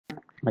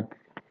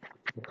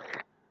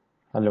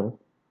Hello.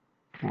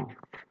 ആ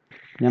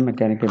ഞാൻ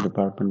mechanical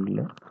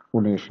ഡിപ്പാർട്ട്മെൻറ്റിലെ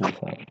ഉണ്ണീഷൻ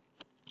sir.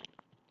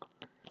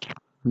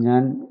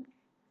 ഞാൻ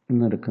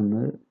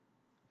ഇന്നെടുക്കുന്നത്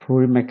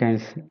ഫ്ലൂയിഡ്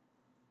മെക്കാനിക്സ്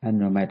ആൻഡ്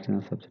ന്യൂമാറ്റിക്സ്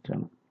എന്ന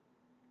സബ്ജക്റ്റാണ്.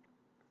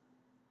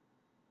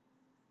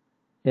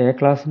 എ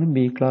ക്ലാസ്സിനും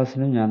ബി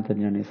ക്ലാസ്സിനും ഞാൻ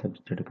തന്നെയാണ് ഈ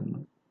സബ്ജക്റ്റ്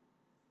എടുക്കുന്നത്.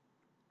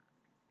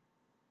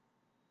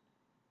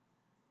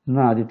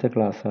 ഇന്ന് ആദ്യത്തെ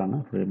ക്ലാസ്സാണ്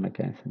ഫ്ലൂയിഡ്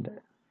മെക്കാനിക്സിൻ്റെ.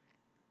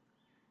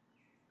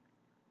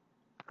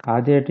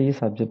 ആദ്യമായിട്ട് ഈ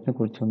സബ്ജക്റ്റിനെ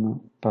കുറിച്ചൊന്ന്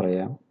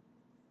പറയാം.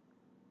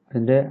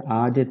 അതിൻ്റെ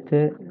ആദ്യത്തെ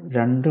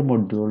 2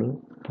 മൊഡ്യൂള്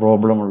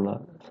പ്രോബ്ലമുള്ള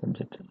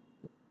സബ്ജക്റ്റ്.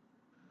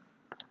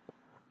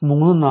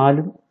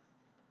 3-4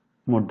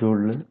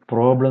 മൊഡ്യൂളിൽ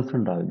പ്രോബ്ലംസ്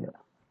ഉണ്ടാവില്ല.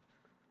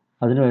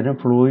 അതിന് പകരം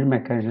ഫ്ലൂയിഡ്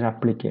മെക്കാനിക്സിൻ്റെ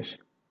ആപ്ലിക്കേഷൻ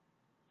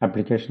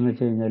എന്ന്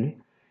വെച്ച് കഴിഞ്ഞാൽ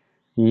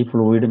ഈ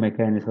ഫ്ലൂയിഡ്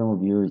മെക്കാനിസം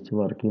ഉപയോഗിച്ച്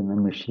വർക്ക് ചെയ്യുന്ന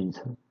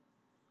മെഷീൻസ്,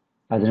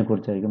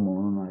 അതിനെക്കുറിച്ചായിരിക്കും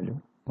 3-4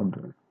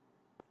 മൊഡ്യൂൾ.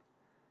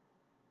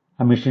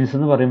 ആ മെഷീൻസ്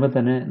എന്ന് പറയുമ്പോൾ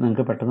തന്നെ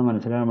നിങ്ങൾക്ക് പെട്ടെന്ന്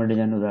മനസ്സിലാകാൻ വേണ്ടി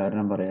ഞാൻ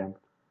ഉദാഹരണം പറയാം.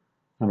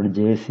 നമ്മുടെ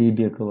JCB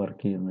ഒക്കെ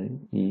വർക്ക് ചെയ്യുന്നത്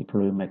ഈ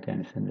ഫ്ലൂയിഡ്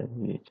മെക്കാനിക്സിൻ്റെ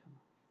ഉപയോഗിച്ചാണ്.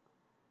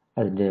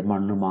 അതിൻ്റെ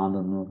മണ്ണ്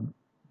മാന്തുന്നതും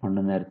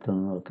മണ്ണ്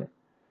നിരത്തുന്നതും ഒക്കെ.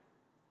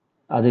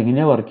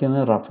 അതെങ്ങനെയാണ് വർക്ക്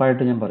ചെയ്യുന്നത്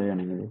റഫായിട്ട് ഞാൻ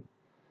പറയുകയാണെങ്കിൽ,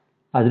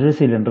 അതിലൊരു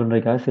സിലിണ്ടർ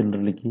ഉണ്ടായിരിക്കും. ആ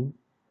സിലിണ്ടറിലേക്ക്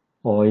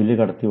ഓയിൽ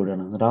കടത്തി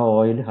വിടുകയാണ്. എന്നിട്ട് ആ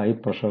ഓയിൽ ഹൈ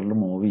പ്രഷറിൽ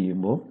മൂവ്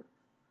ചെയ്യുമ്പോൾ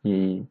ഈ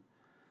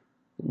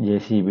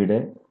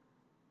JCBയുടെ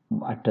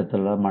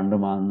അറ്റത്തുള്ള മണ്ണ്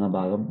മാന്തുന്ന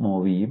ഭാഗം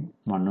മൂവ് ചെയ്യും,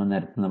 മണ്ണ്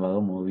നിരത്തുന്ന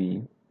ഭാഗം മൂവ്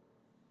ചെയ്യും,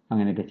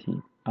 അങ്ങനെയൊക്കെ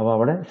ചെയ്യും. അപ്പോൾ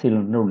അവിടെ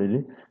സിലിണ്ടറിൻ്റെ ഉള്ളിൽ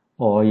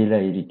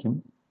ഓയിലായിരിക്കും,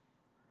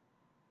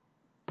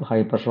 ഹൈ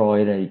പ്രഷർ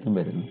ഓയിലായിരിക്കും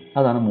വരുന്നത്.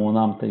 അതാണ്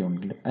 3ാമത്തെ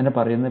യൂണിറ്റിൽ. അതിനെ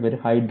പറയുന്ന പേര്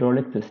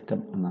ഹൈഡ്രോളിക് സിസ്റ്റം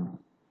എന്നാണ്.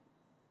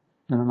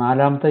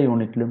 4ാമത്തെ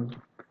യൂണിറ്റിലും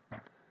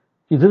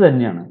ഇത്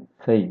തന്നെയാണ്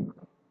സെയിം.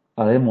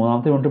 അതായത്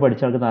 3ാമത്തെ യൂണിറ്റ്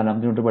പഠിച്ച ആൾക്ക്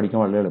 4ാമത്തെ യൂണിറ്റ്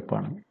പഠിക്കാൻ വളരെ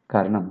എളുപ്പമാണ്.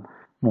 കാരണം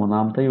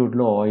 3ാമത്തെ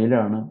യൂണിറ്റിൽ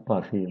ഓയിലാണ്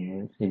പാസ്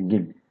ചെയ്യുന്നത്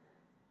എങ്കിൽ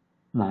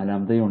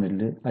 4ാമത്തെ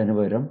യൂണിറ്റിൽ അതിന്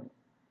പകരം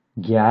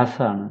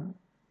ഗ്യാസാണ്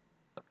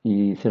ഈ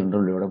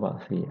സിലിണ്ടറിലൂടെ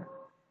പാസ് ചെയ്യുക.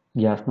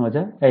 ഗ്യാസ് എന്ന്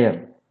വെച്ചാൽ എയർ.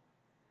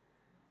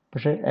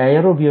 പക്ഷേ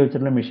എയർ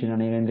ഉപയോഗിച്ചിട്ടുള്ള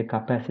മെഷീനാണെങ്കിൽ അതിൻ്റെ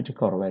കപ്പാസിറ്റി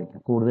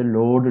കുറവായിരിക്കും, കൂടുതൽ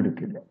ലോഡ്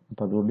എടുക്കില്ല.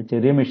 അപ്പോൾ അതുകൊണ്ട്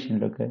ചെറിയ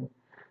മെഷീനിലൊക്കെ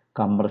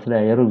കംപ്രസ്ഡ്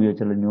എയർ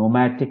ഉപയോഗിച്ചുള്ള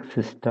ന്യൂമാറ്റിക്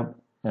സിസ്റ്റം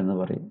എന്ന്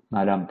പറയും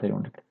 4ാമത്തെ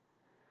യൂണിറ്റ്.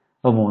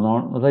 അപ്പോൾ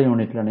 3ാമത്തെ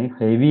യൂണിറ്റിലാണെങ്കിൽ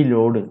ഹെവി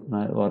ലോഡ്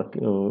വർക്ക്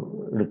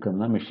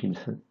എടുക്കുന്ന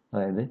മെഷീൻസ്,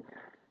 അതായത്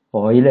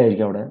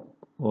ഓയിലായിരിക്കും അവിടെ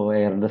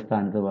എയറിൻ്റെ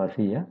സ്ഥാനത്ത് പാസ്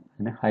ചെയ്യുക.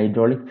 അതിന്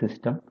ഹൈഡ്രോളിക്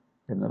സിസ്റ്റം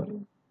എന്ന്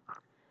പറയും.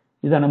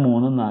 ഇതാണ്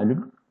 3-4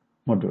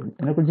 മൊഡ്യൂൾ.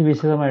 ഇതിനെക്കുറിച്ച്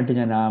വിശദമായിട്ട്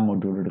ഞാൻ ആ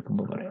മൊഡ്യൂൾ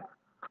എടുക്കുമ്പോൾ പറയാം.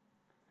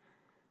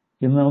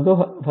 ഇന്ന് നമുക്ക്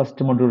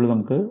ഫസ്റ്റ് മൊഡ്യൂൾ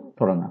നമുക്ക്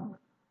തുടങ്ങാം.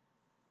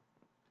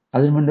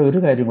 അതിനു മുന്നേ ഒരു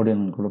കാര്യം കൂടി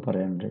നിങ്ങൾക്കൂടെ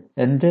പറയാനുണ്ട്.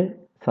 എൻ്റെ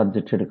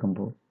സബ്ജക്റ്റ്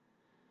എടുക്കുമ്പോൾ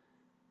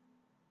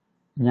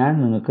ഞാൻ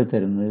നിങ്ങൾക്ക്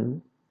തരുന്നത്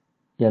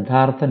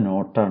യഥാർത്ഥ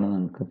നോട്ടാണ്.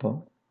 നിങ്ങൾക്കിപ്പോൾ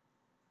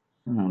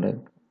നിങ്ങളുടെ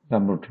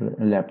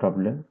കമ്പ്യൂട്ടറിൽ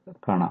ലാപ്ടോപ്പിൽ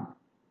കാണാം,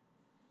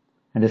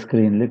 എൻ്റെ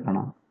സ്ക്രീനിൽ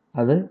കാണാം.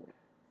 അത്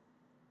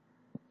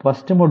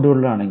ഫസ്റ്റ്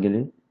മൊഡ്യൂളിലാണെങ്കിൽ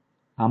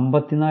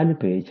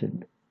 54 പേജ്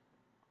ഉണ്ട്.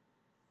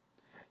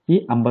 ഈ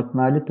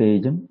 54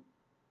 പേജും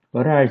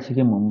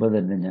ഒരാഴ്ചയ്ക്ക് മുമ്പ്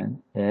തന്നെ ഞാൻ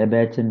എ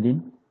ബാച്ചിൻ്റെയും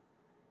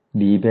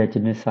ബി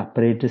ബാച്ചിൻ്റെയും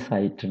സെപ്പറേറ്റ്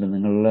സൈറ്റ് ഉണ്ട്,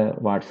 നിങ്ങളുടെ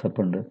വാട്സപ്പ്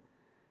ഉണ്ട്,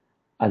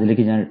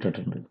 അതിലേക്ക് ഞാൻ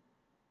ഇട്ടിട്ടുണ്ട്.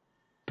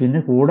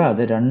 പിന്നെ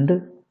കൂടാതെ 2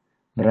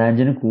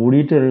 ബ്രാഞ്ചിന്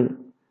കൂടിയിട്ടൊരു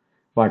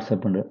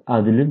വാട്സപ്പ് ഉണ്ട്,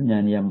 അതിലും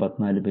ഞാൻ ഈ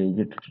 54 പേജ്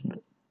ഇട്ടിട്ടുണ്ട്.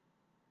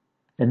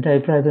 എൻ്റെ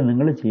അഭിപ്രായത്തിൽ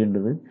നിങ്ങൾ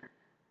ചെയ്യേണ്ടത്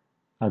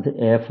അത്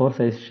A4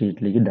 സൈസ്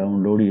ഷീറ്റിലേക്ക്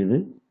ഡൗൺലോഡ് ചെയ്ത്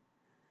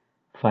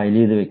ഫയൽ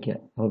ചെയ്ത് വെക്കുക.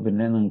 അപ്പോൾ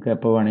പിന്നെ നിങ്ങൾക്ക്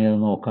എപ്പോൾ വേണമെങ്കിൽ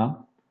അത് നോക്കാം.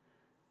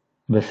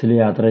 ബസ്സിൽ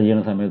യാത്ര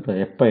ചെയ്യുന്ന സമയത്ത്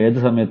ഏത്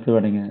സമയത്ത്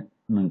വേണമെങ്കിൽ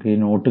നിങ്ങൾക്ക് ഈ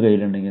നോട്ട്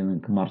കയ്യിലുണ്ടെങ്കിൽ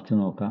നിങ്ങൾക്ക് മറിച്ച്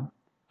നോക്കാം.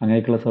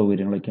 അങ്ങനെയൊക്കെയുള്ള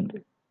സൗകര്യങ്ങളൊക്കെ ഉണ്ട്.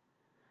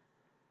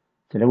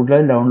 ചില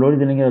കുട്ടികൾ ഡൗൺലോഡ്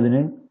ചെയ്തില്ലെങ്കിൽ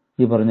അതിന്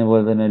ഈ പറഞ്ഞ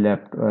പോലെ തന്നെ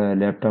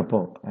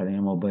ലാപ്ടോപ്പോ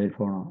അല്ലെങ്കിൽ മൊബൈൽ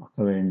ഫോണോ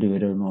ഒക്കെ വേണ്ടി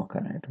വരും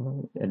നോക്കാനായിട്ട്.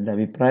 എൻ്റെ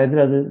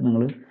അഭിപ്രായത്തിൽ അത്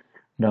നിങ്ങൾ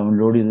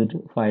ഡൗൺലോഡ് ചെയ്തിട്ട്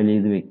ഫയൽ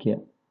ചെയ്ത് വെക്കുക,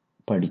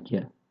 പഠിക്കുക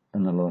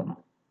എന്നുള്ളതാണ്.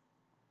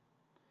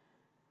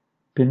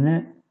 പിന്നെ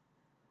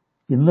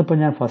ഇന്നിപ്പോൾ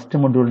ഞാൻ ഫസ്റ്റ്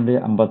മൊഡ്യൂളിൻ്റെ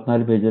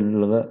 54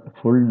 പേജിലുള്ളത്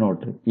ഫുൾ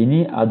നോട്ട്. ഇനി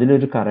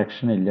അതിലൊരു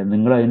കറക്ഷൻ ഇല്ല.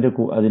 നിങ്ങൾ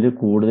അതിൽ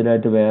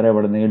കൂടുതലായിട്ട് വേറെ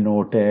എവിടെന്നെങ്കിലും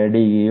നോട്ട് ആഡ്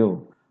ചെയ്യുകയോ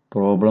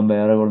പ്രോബ്ലം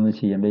വേറെ എവിടെ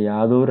ചെയ്യേണ്ട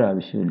യാതൊരു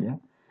ആവശ്യമില്ല.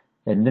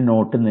 എൻ്റെ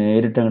നോട്ട്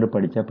നേരിട്ട് അങ്ങോട്ട്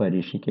പഠിച്ചാൽ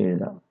പരീക്ഷയ്ക്ക്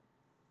എഴുതാം.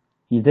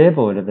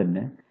 ഇതേപോലെ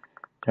തന്നെ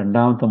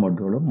 2ാമത്തെ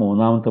മൊഡ്യൂളും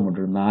 3ാമത്തെ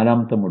മൊഡ്യൂളും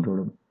 4ാമത്തെ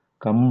മൊഡ്യൂളും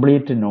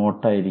കംപ്ലീറ്റ്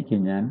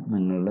നോട്ടായിരിക്കും ഞാൻ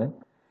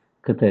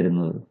നിങ്ങൾക്ക്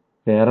തരുന്നത്.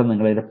 വേറെ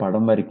നിങ്ങളതിൻ്റെ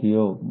പടം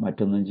വരയ്ക്കുകയോ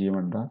മറ്റൊന്നും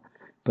ചെയ്യണ്ട.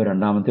 ഇപ്പോൾ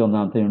 2ാമത്തെ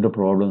 1ാമത്തെ യൂണിറ്റ്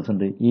പ്രോബ്ലംസ്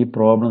ഉണ്ട്. ഈ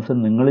പ്രോബ്ലംസ്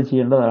നിങ്ങൾ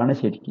ചെയ്യേണ്ടതാണ്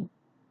ശരിക്കും.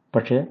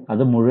 പക്ഷേ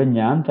അത് മുഴുവൻ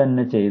ഞാൻ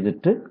തന്നെ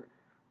ചെയ്തിട്ട്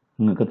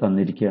നിങ്ങൾക്ക്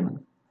തന്നിരിക്കുകയാണ്.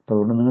 അപ്പോൾ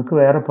അതുകൊണ്ട് നിങ്ങൾക്ക്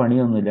വേറെ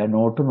പണിയൊന്നുമില്ല.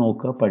 നോട്ട്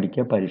നോക്കുക,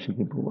 പഠിക്കുക,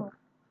 പരീക്ഷയ്ക്ക് പോവുക.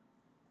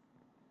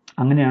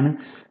 അങ്ങനെയാണ്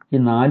ഈ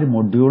 4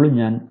 മൊഡ്യൂളും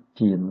ഞാൻ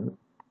ചെയ്യുന്നത്.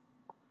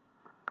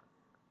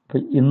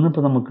 അപ്പോൾ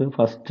ഇന്നിപ്പോൾ നമുക്ക്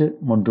ഫസ്റ്റ്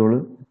മൊഡ്യൂൾ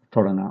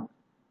തുടങ്ങാം.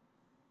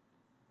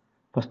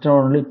 ഫസ്റ്റ്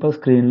മൊഡ്യൂൾ ഇപ്പോൾ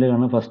സ്ക്രീനിൽ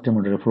കാണുന്ന first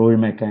module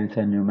fluid mechanics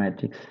and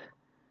pneumatics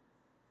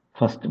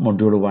first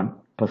module 1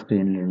 ഇപ്പോൾ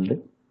സ്ക്രീനിലുണ്ട്.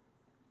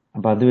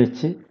 അപ്പോൾ അത്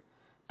വെച്ച്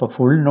ഇപ്പോൾ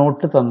ഫുൾ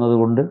നോട്ട്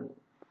തന്നതുകൊണ്ട്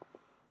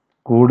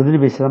കൂടുതൽ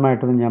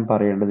വിശദമായിട്ടൊന്നും ഞാൻ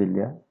പറയേണ്ടതില്ല.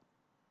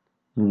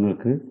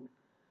 നിങ്ങൾക്ക്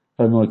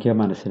അത് നോക്കിയാൽ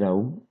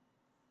മനസ്സിലാവും.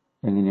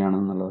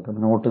 എങ്ങനെയാണെന്നുള്ളതൊക്കെ.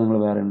 നോട്ട് നിങ്ങൾ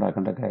വേറെ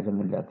ഉണ്ടാക്കേണ്ട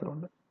കാര്യമൊന്നും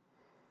ഇല്ലാത്തതുകൊണ്ട്.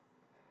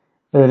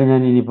 അതിൽ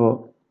ഞാൻ ഇനിയിപ്പോൾ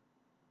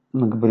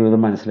നിങ്ങൾക്ക്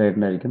ഒരുവിധം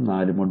മനസ്സിലായിട്ടുണ്ടായിരിക്കും.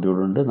 4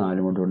 മൊഡ്യൂളുണ്ട്.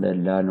 4 മൊഡ്യൂളിൻ്റെ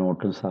എല്ലാ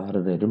നോട്ടും സാറ്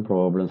തരും.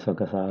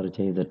 പ്രോബ്ലംസൊക്കെ സാറ്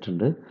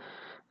ചെയ്തിട്ടുണ്ട്.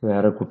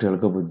 വേറെ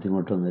കുട്ടികൾക്ക്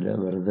ബുദ്ധിമുട്ടൊന്നുമില്ല.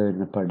 വെറുതെ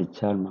ഇരുന്ന്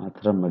പഠിച്ചാൽ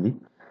മാത്രം മതി.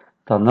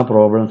 തന്ന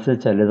പ്രോബ്ലംസ്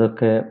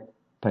ചിലതൊക്കെ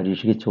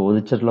പരീക്ഷയ്ക്ക്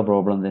ചോദിച്ചിട്ടുള്ള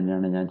പ്രോബ്ലം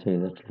തന്നെയാണ് ഞാൻ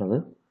ചെയ്തിട്ടുള്ളത്.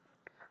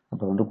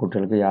 അപ്പോൾ അതുകൊണ്ട്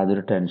കുട്ടികൾക്ക്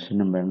യാതൊരു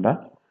ടെൻഷനും വേണ്ട,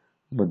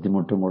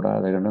 ബുദ്ധിമുട്ടും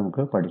കൂടാതെ കണ്ട്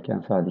നമുക്ക് പഠിക്കാൻ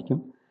സാധിക്കും.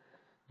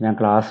 ഞാൻ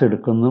ക്ലാസ്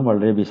എടുക്കുന്നു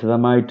വളരെ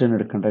വിശദമായിട്ടാണ്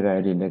എടുക്കേണ്ട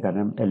കാര്യമില്ല,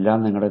 കാരണം എല്ലാം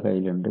നിങ്ങളുടെ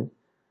കയ്യിലുണ്ട്.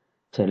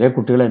 ചില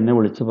കുട്ടികൾ എന്നെ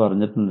വിളിച്ച്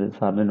പറഞ്ഞിട്ടുണ്ട്,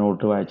 സാറിൻ്റെ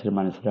നോട്ട് വായിച്ചിട്ട്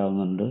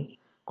മനസ്സിലാവുന്നുണ്ട്,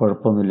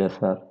 കുഴപ്പമൊന്നുമില്ല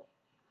സാർ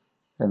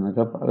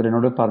എന്നൊക്കെ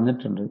അവരെന്നോട്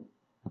പറഞ്ഞിട്ടുണ്ട്.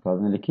 അപ്പോൾ അത്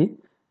നിലയ്ക്ക്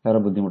വേറെ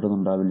ബുദ്ധിമുട്ടൊന്നും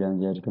ഉണ്ടാവില്ല എന്ന്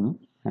വിചാരിക്കുന്നു.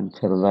 ഞാൻ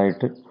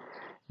ചെറുതായിട്ട്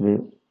ഇത്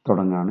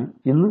തുടങ്ങുകയാണ്.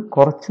 ഇന്ന്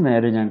കുറച്ച്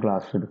നേരം ഞാൻ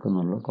ക്ലാസ്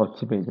എടുക്കുന്നുള്ളൂ.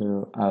 കുറച്ച് പേജ്,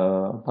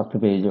 10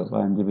 പേജോ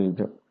 15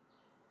 പേജോ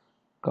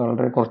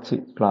വളരെ കുറച്ച്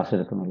ക്ലാസ്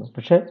എടുക്കുന്നുള്ളൂ.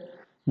 പക്ഷേ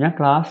ഞാൻ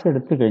ക്ലാസ്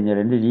എടുത്തു കഴിഞ്ഞാൽ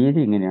എൻ്റെ രീതി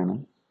ഇങ്ങനെയാണ്.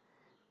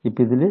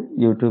 ഇപ്പം ഇതിൽ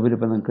യൂട്യൂബിൽ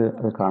ഇപ്പം നിങ്ങൾക്ക്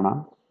അത് കാണാം.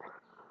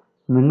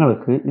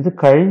 നിങ്ങൾക്ക് ഇത്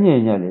കഴിഞ്ഞ്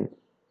കഴിഞ്ഞാൽ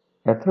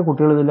എത്ര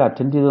കുട്ടികൾ ഇതിൽ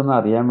അറ്റൻഡ് ചെയ്തെന്ന്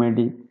അറിയാൻ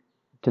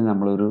വേണ്ടിയിട്ട്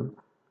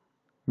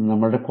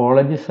നമ്മളുടെ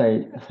കോളേജ്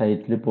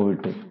സൈറ്റിൽ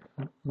പോയിട്ട്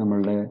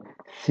നമ്മളുടെ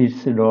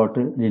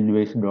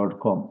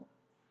sits.linways.com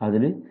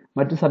അതിൽ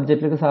മറ്റ്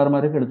സബ്ജക്റ്റിലൊക്കെ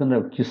സാറുമാരൊക്കെ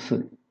എടുത്തിട്ടുണ്ടാവും, ക്വിസ്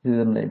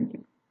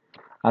ചെയ്തിട്ടുണ്ടായിരിക്കും.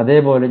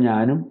 അതേപോലെ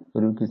ഞാനും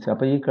ഒരു ക്വിസ്.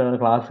 അപ്പോൾ ഈ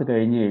ക്ലാസ്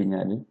കഴിഞ്ഞ്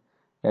കഴിഞ്ഞാൽ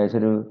ഏകദേശം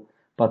ഒരു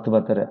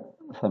 10-10:30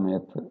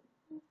 സമയത്ത്,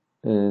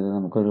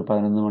 നമുക്കൊരു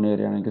 11 മണി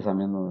വരെയാണ് എനിക്ക്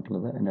സമയം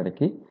തന്നിട്ടുള്ളത്. അതിൻ്റെ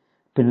ഇടയ്ക്ക്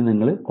പിന്നെ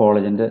നിങ്ങൾ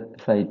കോളേജിൻ്റെ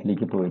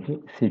സൈറ്റിലേക്ക് പോയിട്ട്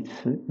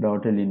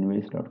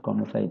sits.linways.com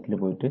സൈറ്റിൽ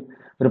പോയിട്ട്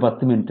ഒരു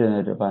 10 മിനിറ്റ്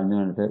 15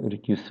 മിനിറ്റ് ഒരു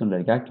ക്വിസ്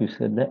ഉണ്ടായിരിക്കും. ആ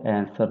ക്വിസിൻ്റെ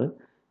ആൻസർ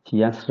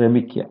ചെയ്യാൻ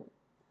ശ്രമിക്കുക.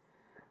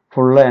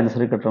 ഫുൾ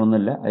ആൻസർ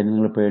കിട്ടണമെന്നില്ല, അതിന്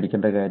നിങ്ങൾ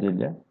പേടിക്കേണ്ട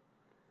കാര്യമില്ല.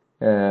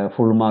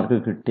 ഫുൾ മാർക്ക്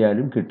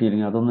കിട്ടിയാലും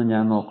കിട്ടിയില്ലെങ്കിൽ അതൊന്നും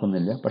ഞാൻ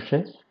നോക്കുന്നില്ല. പക്ഷേ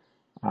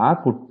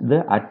ഇത്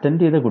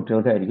അറ്റൻഡ് ചെയ്ത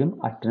കുട്ടികൾക്കായിരിക്കും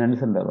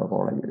അറ്റൻഡൻസ് ഉണ്ടാവുക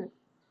കോളേജിൽ.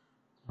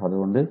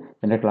 അതുകൊണ്ട്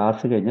എൻ്റെ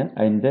ക്ലാസ് കഴിഞ്ഞ്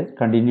അതിൻ്റെ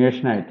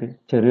കണ്ടിന്യൂഷനായിട്ട്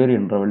ചെറിയൊരു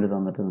ഇൻ്റർവെൽ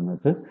തന്നിട്ട്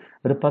നിങ്ങൾക്ക്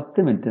ഒരു 10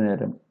 മിനിറ്റ്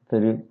നേരം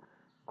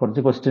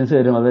കുറച്ച് ക്വസ്റ്റ്യൻസ്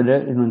തരും. അതിൽ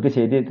നിങ്ങൾക്ക്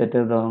ശരി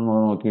തെറ്റാണെന്ന്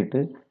നോക്കിയിട്ട്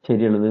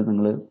ശരിയുള്ളത്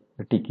നിങ്ങൾ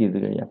ടിക്ക് ചെയ്ത്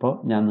കഴിയും. അപ്പോൾ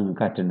ഞാൻ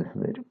നിങ്ങൾക്ക് അറ്റൻഡൻസ്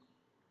തരും.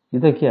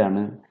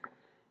 ഇതൊക്കെയാണ്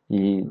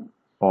ഈ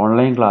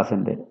ഓൺലൈൻ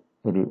ക്ലാസ്സിൻ്റെ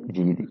ഒരു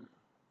രീതി.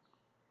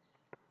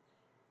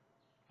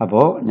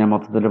 അപ്പോൾ ഞാൻ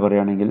മൊത്തത്തിൽ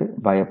പറയുകയാണെങ്കിൽ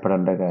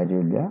ഭയപ്പെടേണ്ട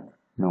കാര്യമില്ല,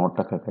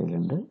 നോട്ടൊക്കെ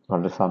കയ്യിലുണ്ട്.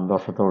 വളരെ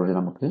സന്തോഷത്തോടെ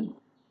നമുക്ക്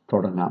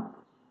തുടങ്ങാം.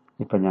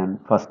 ഇപ്പം ഞാൻ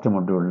ഫസ്റ്റ്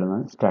മൊഡ്യൂളിൽ നിന്ന്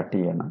സ്റ്റാർട്ട്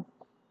ചെയ്യണം.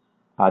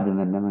 ആദ്യം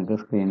തന്നെ നിങ്ങൾക്ക്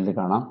സ്ക്രീനിൽ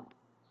കാണാം.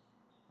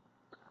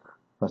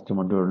 ഫസ്റ്റ്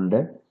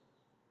മൊഡ്യൂളിൻ്റെ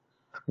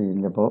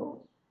സ്ക്രീനിലിപ്പോൾ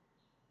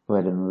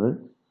വരുന്നത്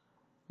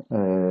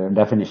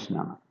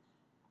ഡെഫിനിഷനാണ്.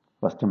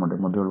 First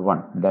module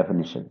 1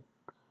 definition.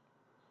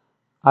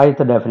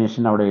 ആദ്യത്തെ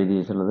ഡെഫിനിഷൻ അവിടെ എഴുതി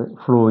വെച്ചിട്ടുള്ളത്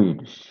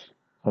ഫ്ലൂയിഡ്.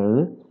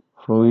 അതായത്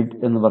ഫ്ലൂയിഡ്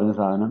എന്ന് പറഞ്ഞ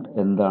സാധനം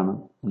എന്താണ്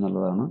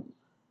എന്നുള്ളതാണ്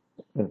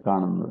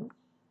കാണുന്നത്.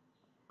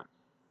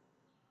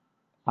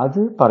 അത്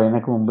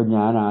പറയുന്നതിന് മുമ്പ്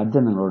ഞാൻ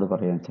ആദ്യം നിങ്ങളോട്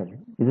പറയാൻ വെച്ചാൽ,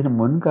 ഇതിന്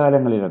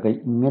മുൻകാലങ്ങളിലൊക്കെ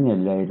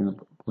ഇങ്ങനെയല്ലായിരുന്നു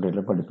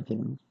കുട്ടികളെ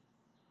പഠിപ്പിച്ചിരുന്നത്.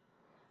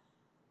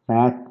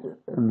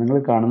 നിങ്ങൾ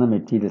കാണുന്ന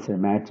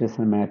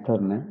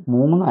മാറ്ററിനെ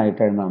 3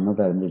 ആയിട്ടായിരുന്നു അന്ന്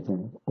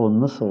തരംതിരിച്ചിരുന്നത്.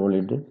 1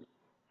 സോളിഡ്,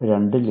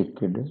 2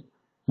 ലിക്വിഡ്,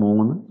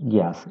 3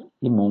 ഗ്യാസ്.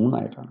 ഈ 3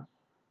 ആയിട്ടാണ്.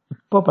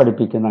 ഇപ്പോൾ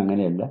പഠിപ്പിക്കുന്ന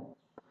അങ്ങനെയല്ല.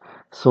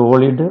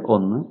 സോളിഡ്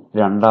 1,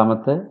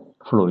 രണ്ടാമത്തെ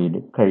ഫ്ലൂയിഡ്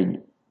കഴിഞ്ഞു.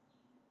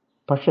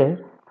 പക്ഷേ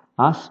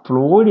ആ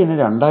ഫ്ലൂയിഡിനെ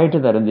 2ആയിട്ട്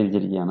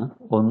തരംതിരിച്ചിരിക്കുകയാണ്.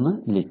 1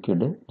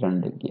 ലിക്വിഡ്,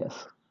 2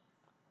 ഗ്യാസ്.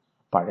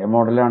 പഴയ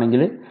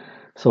മോഡലാണെങ്കിൽ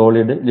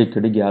സോളിഡ്,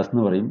 ലിക്വിഡ്, ഗ്യാസ്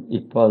എന്ന് പറയും.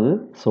 ഇപ്പോൾ അത്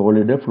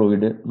സോളിഡ്,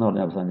 ഫ്ലൂയിഡ് എന്ന്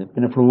പറഞ്ഞ അവസാനിച്ചു.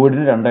 പിന്നെ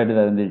ഫ്ലൂയിഡിനെ 2ആയിട്ട്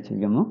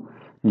തരംതിരിച്ചിരിക്കുന്നു,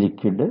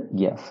 ലിക്വിഡ്,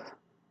 ഗ്യാസ്.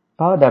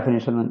 അപ്പോൾ ആ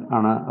ഡെഫിനേഷൻ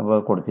ആണ് അപ്പോൾ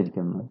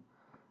കൊടുത്തിരിക്കുന്നത്.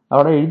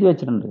 അവിടെ എഴുതി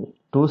വെച്ചിട്ടുണ്ട്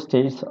 2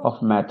 States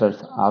of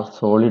matters R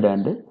solid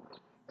and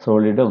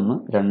solid 1,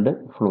 2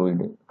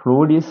 fluid.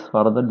 Fluid is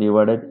further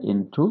divided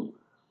into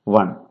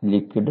 1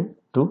 liquid,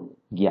 2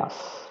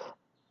 gas.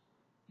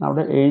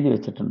 അവിടെ എഴുതി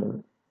വെച്ചിട്ടുണ്ട്.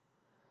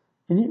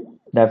 ഇനി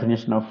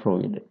definition of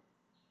fluid.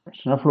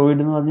 Definition of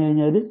fluid എന്ന് പറഞ്ഞു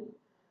കഴിഞ്ഞാൽ,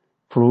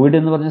 ഫ്ലൂയിഡ്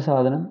എന്ന് പറഞ്ഞ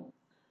സാധനം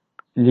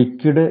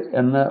ലിക്വിഡ്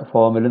എന്ന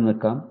ഫോമിൽ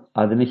നിൽക്കാം.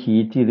 അതിന്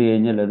ഹീറ്റ് ചെയ്ത്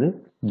കഴിഞ്ഞാൽ അത്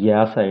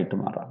ഗ്യാസ് ആയിട്ട്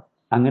മാറാം.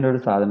 അങ്ങനെ ഒരു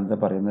സാധനത്തെ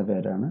പറയുന്ന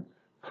പേരാണ്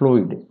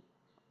ഫ്ലൂയിഡ്.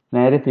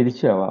 നേരെ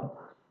തിരിച്ചാവാം,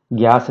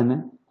 ഗ്യാസിന്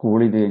കൂൾ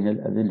ചെയ്ത് കഴിഞ്ഞാൽ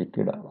അത്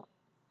ലിക്വിഡ് ആവാം.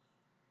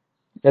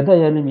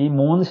 എന്തായാലും ഈ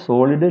 3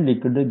 സോളിഡ്,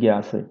 ലിക്വിഡ്,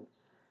 ഗ്യാസ്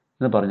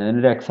എന്ന് പറഞ്ഞാൽ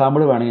അതിനൊരു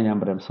എക്സാമ്പിൾ വേണമെങ്കിൽ ഞാൻ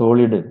പറയാം.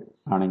 സോളിഡ്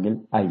ആണെങ്കിൽ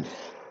ഐസ്.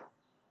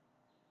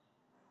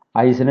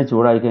 ഐസിനെ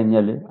ചൂടാക്കി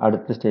കഴിഞ്ഞാൽ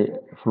അടുത്ത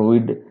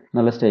ഫ്ലൂയിഡ്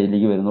എന്നുള്ള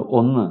സ്റ്റേജിലേക്ക് വരുന്നു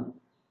 1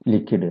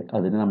 ലിക്വിഡ്.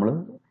 അതിന് നമ്മൾ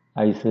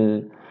ഐസ്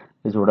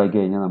ചൂടാക്കി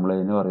കഴിഞ്ഞാൽ നമ്മൾ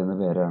അതിന് പറയുന്ന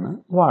പേരാണ്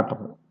വാട്ടർ.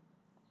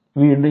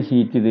 വീണ്ടും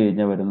ഹീറ്റ് ചെയ്ത്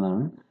കഴിഞ്ഞാൽ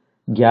വരുന്നതാണ്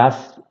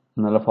ഗ്യാസ്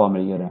എന്നുള്ള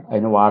ഫോമിലേക്ക് വരാം.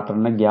 അതിന്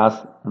വാട്ടറിനെ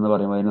ഗ്യാസ് എന്ന്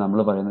പറയുമ്പോൾ അതിന് നമ്മൾ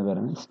പറയുന്ന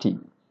പേരാണ് സ്റ്റീം.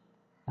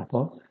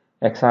 അപ്പോൾ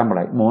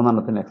എക്സാമ്പിളായി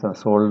 3 example.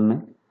 സോളിഡിന്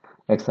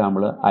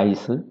example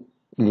ice,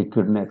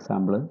 ലിക്വിഡിന്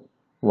example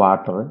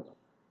water,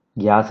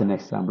 ഗ്യാസിന്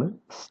എക്സാമ്പിൾ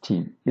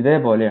സ്റ്റീം.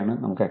 ഇതേപോലെയാണ്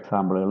നമുക്ക്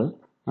എക്സാമ്പിളുകൾ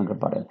നമുക്ക്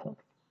പറയാൻ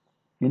സാധിക്കും.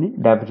 ഇനി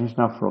ഡെഫിനിഷൻ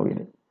ഓഫ്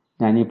ഫ്ലൂയിഡ്.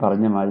 ഞാൻ ഈ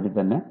പറഞ്ഞ മാതിരി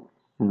തന്നെ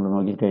നിങ്ങൾ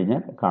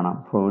നോക്കിക്കഴിഞ്ഞാൽ കാണാം.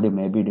 Fluid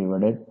may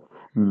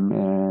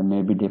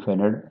be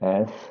defined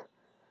as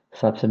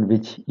substance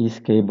which is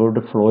cable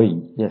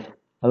flowing. Yes,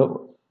 അത്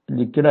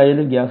ലിക്വിഡ്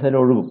ആയാലും ഗ്യാസ് ആയാലും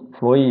ഒഴുകും,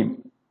 ഫ്ലോ ചെയ്യും.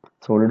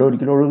 സോളിഡ്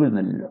ഒരിക്കലും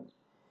ഒഴുകുന്നില്ല.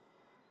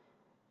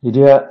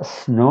 It has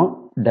no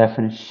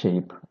definite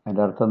shape.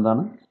 അതിൻ്റെ അർത്ഥം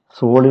എന്താണ്?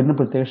 സോളിഡിന്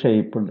പ്രത്യേക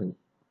ഷേപ്പ് ഉണ്ട്,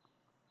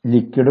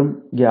 ലിക്വിഡും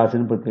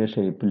ഗ്യാസിനും പ്രത്യേക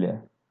ഷേപ്പില്ല.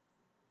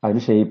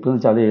 അതിന് ഷേപ്പ് എന്ന്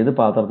വെച്ചാൽ അത് ഏത്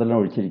പാത്രത്തിലാണ്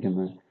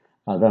ഒഴിച്ചിരിക്കുന്നത്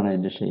അതാണ്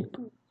അതിൻ്റെ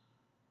ഷേപ്പ്.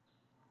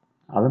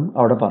 അതും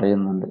അവിടെ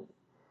പറയുന്നുണ്ട്.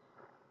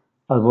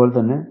 അതുപോലെ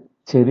തന്നെ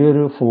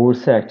ചെറിയൊരു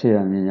ഫോഴ്സ് ആക്ട് ചെയ്ത്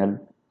കഴിഞ്ഞാൽ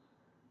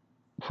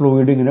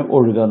ഫ്ലൂയിഡ് ഇങ്ങനെ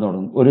ഒഴുകാൻ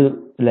തുടങ്ങും. ഒരു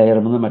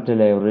ലെയറിൽ നിന്ന് മറ്റേ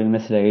ലെയറിൽ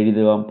ഇങ്ങനെ സ്ലൈഡ്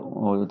ചെയ്ത്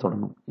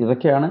തുടങ്ങും.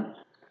 ഇതൊക്കെയാണ്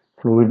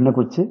ഫ്ലൂയിഡിനെ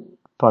കുറിച്ച്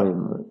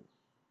പറയുന്നത്.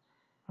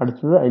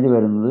 അടുത്തത് അതിൽ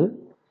വരുന്നത്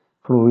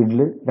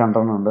ഫ്ലൂയിഡിൽ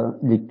രണ്ടെണ്ണം ഉണ്ട്,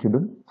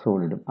 ലിക്വിഡും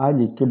സോളിഡും. ആ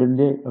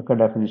ലിക്വിഡിൻ്റെ ഒക്കെ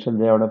ഡെഫിനിഷൻ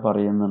അവിടെ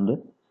പറയുന്നുണ്ട്.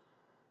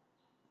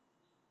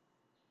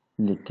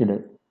 ലിക്വിഡ്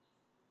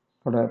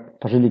അവിടെ,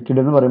 പക്ഷേ ലിക്വിഡ്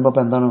എന്ന് പറയുമ്പോൾ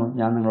ഇപ്പോൾ എന്താണ്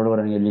ഞാൻ നിങ്ങളോട്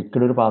പറയുന്നത്,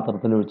 ലിക്വിഡ് ഒരു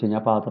പാത്രത്തിൽ ഒഴിച്ച്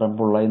കഴിഞ്ഞാൽ പാത്രം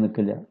ഫുള്ളായി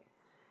നിൽക്കില്ല.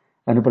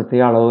 അതിന്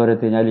പ്രത്യേക അളവ് വരെ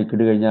എത്തിക്കഴിഞ്ഞാൽ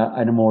ലിക്വിഡ് കഴിഞ്ഞാൽ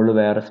അതിന് മുകളിൽ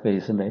വേറെ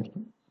സ്പേസ്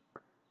ഉണ്ടായിരിക്കും.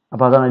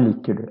 അപ്പോൾ അതാണ്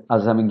ലിക്വിഡ്.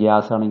 അതേസമയം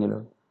ഗ്യാസ് ആണെങ്കിലോ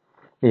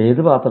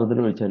ഏത്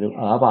പാത്രത്തിൽ ഒഴിച്ചാലും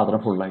ആ പാത്രം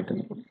ഫുള്ളായിട്ട്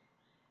നിൽക്കും.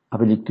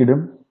 അപ്പോൾ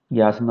ലിക്വിഡും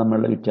ഗ്യാസും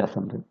തമ്മിലുള്ള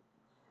വ്യത്യാസമുണ്ട്.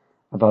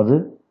 അപ്പോൾ അത്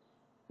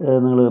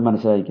നിങ്ങൾ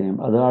മനസ്സിലാക്കണം.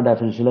 അത് ആ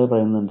ഡെഫിനിഷനിൽ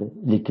പറയുന്നുണ്ട്.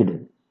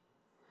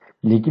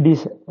 Liquid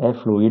is A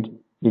fluid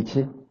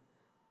which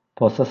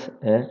possess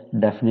a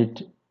definite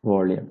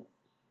volume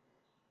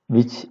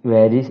which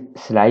varies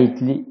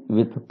slightly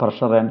with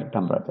pressure and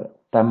temperature.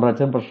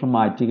 ടെമ്പറേച്ചറും പ്രഷറും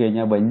മാറ്റി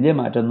കഴിഞ്ഞാൽ വലിയ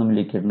മാറ്റമൊന്നും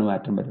ലിക്വിഡിന്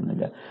മാറ്റം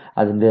വരുന്നില്ല,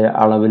 അതിൻ്റെ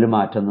അളവിൽ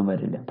മാറ്റമൊന്നും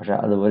വരില്ല. പക്ഷേ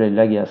അതുപോലെ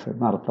എല്ലാ ഗ്യാസ്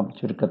എന്നർത്ഥം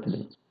ചുരുക്കത്തിൽ.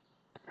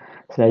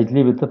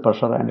 Slightly with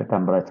pressure and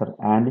temperature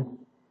and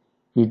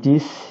it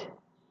is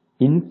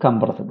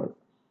incompressible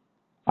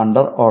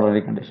under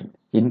ordinary condition.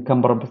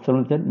 Incompressible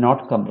എന്ന് വെച്ചാൽ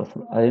നോട്ട്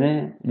കംപ്രസിബിൾ. അതിനെ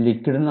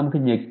ലിക്വിഡിന്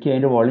നമുക്ക് ഞെക്കി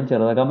അതിൻ്റെ വോളിയം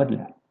ചെറുതാക്കാൻ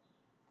പറ്റില്ല.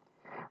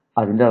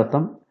 അതിൻ്റെ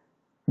അർത്ഥം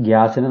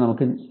ഗ്യാസിനെ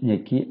നമുക്ക്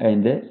ഞെക്കി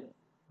അതിൻ്റെ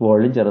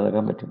വോളിയം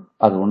ചെറുതാക്കാൻ പറ്റും.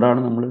 അതുകൊണ്ടാണ്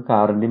നമ്മൾ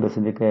കാറിൻ്റെയും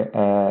ബസ്സിൻ്റെയൊക്കെ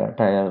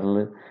ടയറിൽ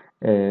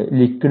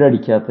ലിക്വിഡ്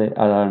അടിക്കാത്ത,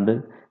 അതാണ്ട്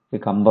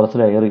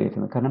കംപ്രസ്ഡ് എയർ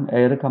കയറ്റുന്നത്. കാരണം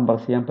എയർ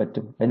കംപ്രസ് ചെയ്യാൻ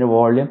പറ്റും, അതിൻ്റെ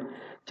വോളിയം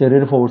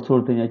ചെറിയൊരു ഫോഴ്സ്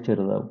കൊടുത്തു കഴിഞ്ഞാൽ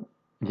ചെറുതാവും.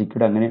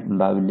 ലിക്വിഡ് അങ്ങനെ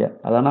ഉണ്ടാവില്ല.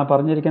 അതാണ് ആ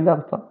പറഞ്ഞിരിക്കേണ്ട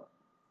അർത്ഥം.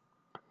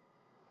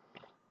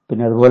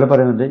 പിന്നെ അതുപോലെ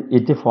പറയുന്നത്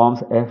it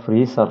forms A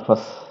free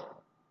surface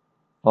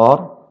or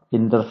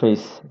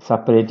interface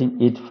separating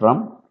it from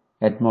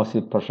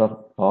atmosphere pressure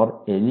or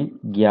any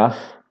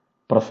gas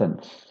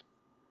presence.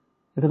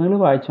 ഇത് നിങ്ങൾ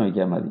വായിച്ചു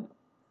നോക്കിയാൽ മതി.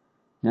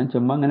 ഞാൻ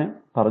ചുമ്മാ അങ്ങനെ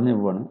പറഞ്ഞു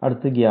പോവാണ്.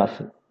 അടുത്ത്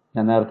ഗ്യാസ്.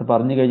 ഞാൻ നേരത്തെ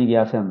പറഞ്ഞു കഴിഞ്ഞ്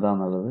ഗ്യാസ്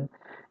എന്താണെന്നുള്ളത്.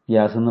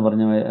 ഗ്യാസ് എന്ന്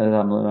പറഞ്ഞ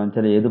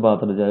വെച്ചാൽ ഏത്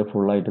പാത്രത്തിൽ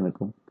ഫുള്ളായിട്ട്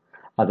നിൽക്കും,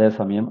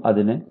 അതേസമയം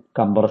അതിന്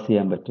കംപ്രസ്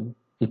ചെയ്യാൻ പറ്റും.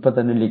 ഇപ്പം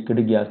തന്നെ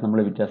ലിക്വിഡ് ഗ്യാസ്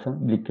നമ്മൾ വ്യത്യാസം,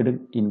 ലിക്വിഡ്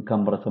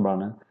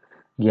ഇൻകംപ്രസിബിളാണ്,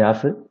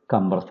 ഗ്യാസ്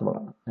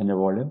കംപ്രസിബിളാണ്. അതിൻ്റെ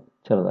വോളിയം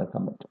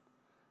ചെറുതാക്കാൻ പറ്റും.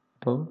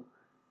 അപ്പോൾ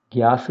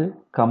ഗ്യാസ്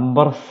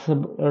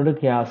കംപ്രസ്ഡ്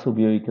ഗ്യാസ്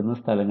ഉപയോഗിക്കുന്ന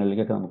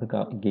സ്ഥലങ്ങളിലേക്കൊക്കെ നമുക്ക്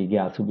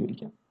ഗ്യാസ്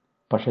ഉപയോഗിക്കാം.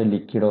 പക്ഷേ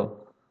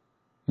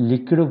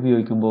ലിക്വിഡ്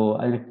ഉപയോഗിക്കുമ്പോൾ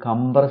അതിന്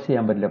കംപ്രസ്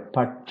ചെയ്യാൻ പറ്റില്ല.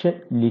 പക്ഷേ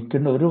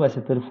ലിക്വിഡിൻ്റെ ഒരു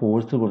വശത്ത് ഒരു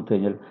ഫോഴ്സ് കൊടുത്തു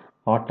കഴിഞ്ഞാൽ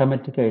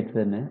ഓട്ടോമാറ്റിക്കായിട്ട്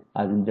തന്നെ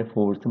അതിൻ്റെ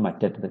ഫോഴ്സ്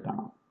മറ്ററ്റത്ത്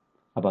കാണാം.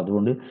 അപ്പോൾ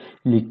അതുകൊണ്ട്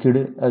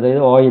ലിക്വിഡ്,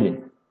 അതായത് ഓയിൽ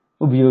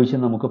ഉപയോഗിച്ച്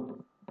നമുക്ക്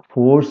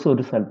ഫോഴ്സ്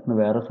ഒരു സ്ഥലത്ത് നിന്ന്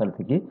വേറെ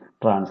സ്ഥലത്തേക്ക്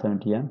ട്രാൻസ്ഫർ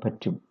ചെയ്യാൻ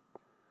പറ്റും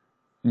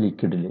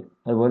ലിക്വിഡിൽ.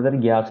 അതുപോലെ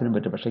തന്നെ ഗ്യാസിനും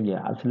പറ്റും. പക്ഷേ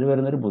ഗ്യാസിൽ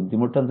വരുന്നൊരു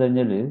ബുദ്ധിമുട്ട് എന്താ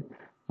കഴിഞ്ഞാൽ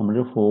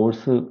നമ്മളൊരു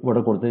ഫോഴ്സ്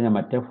ഇവിടെ കൊടുത്തു കഴിഞ്ഞാൽ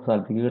മറ്റേ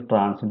സ്ഥലത്തേക്ക്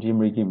ട്രാൻസ്ഫർ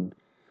ചെയ്യുമ്പോഴേക്കും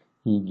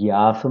ഈ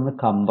ഗ്യാസ് ഒന്ന്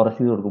കംപ്രസ്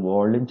ചെയ്ത് കൊടുക്കും,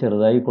 വോളിയം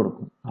ചെറുതായി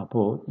കൊടുക്കും.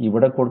 അപ്പോൾ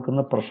ഇവിടെ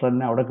കൊടുക്കുന്ന പ്രഷർ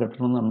തന്നെ അവിടെ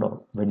കിട്ടണമെന്നുണ്ടോ?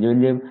 വലിയ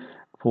വലിയ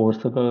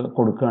ഫോഴ്സൊക്കെ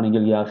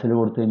കൊടുക്കുകയാണെങ്കിൽ ഗ്യാസിൽ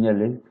കൊടുത്തു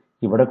കഴിഞ്ഞാൽ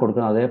ഇവിടെ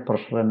കൊടുക്കുന്ന അതേ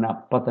പ്രഷർ തന്നെ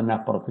അപ്പം തന്നെ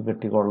അപ്പുറത്ത്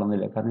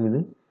കിട്ടിക്കൊള്ളണമെന്നില്ല. കാരണം ഇത്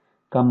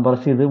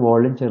കംപ്രസ് ചെയ്ത്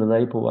വോളിയം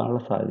ചെറുതായി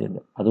പോകാനുള്ള സാധ്യതയില്ല.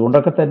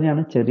 അതുകൊണ്ടൊക്കെ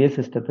തന്നെയാണ് ചെറിയ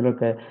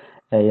സിസ്റ്റത്തിലൊക്കെ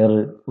എയർ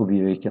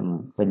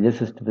ഉപയോഗിക്കുന്നത്. വലിയ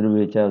സിസ്റ്റത്തിൽ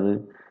ഉപയോഗിച്ചാൽ അത്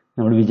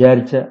നമ്മൾ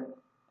വിചാരിച്ച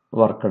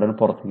വർക്കടന്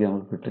പുറത്തേക്ക്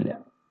നമുക്ക് കിട്ടില്ല.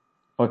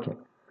 ഓക്കെ,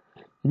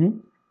 ഇനി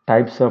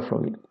ടൈപ്സ് ഓഫ്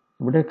ഫ്ലൂയിഡ്.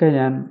 ഇവിടെയൊക്കെ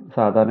ഞാൻ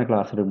സാധാരണ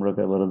ക്ലാസ്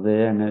എടുക്കുമ്പോഴൊക്കെ വെറുതെ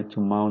അങ്ങനെ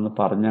ചുമ്മാ ഒന്ന്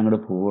പറഞ്ഞ് അങ്ങോട്ട്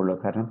പോവുള്ളൂ.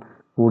 കാരണം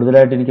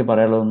കൂടുതലായിട്ട് എനിക്ക്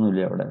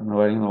പറയാനുള്ളതൊന്നുമില്ല അവിടെ. നമ്മൾ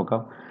വേണമെങ്കിൽ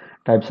നോക്കാം.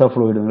 ടൈപ്സ് ഓഫ്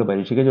ഫ്ലൂയിഡ് നിങ്ങൾ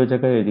പരീക്ഷയ്ക്ക്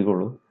ചോദിച്ചൊക്കെ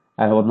എഴുതിക്കോളൂ.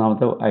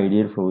 ഒന്നാമത്തെ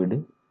ഐഡിയൽ ഫ്ലൂയിഡ്,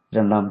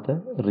 രണ്ടാമത്തെ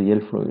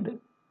റിയൽ ഫ്ലൂയിഡ്.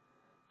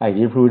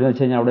 ഐഡിയൽ ഫ്ലൂയിഡ് എന്ന്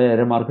വെച്ച് കഴിഞ്ഞാൽ അവിടെ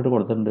ഏറെ മാർക്കിട്ട്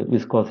കൊടുത്തിട്ടുണ്ട്.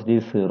 വിസ്കോസിറ്റി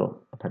 0.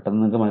 പെട്ടെന്ന്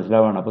നിങ്ങൾക്ക്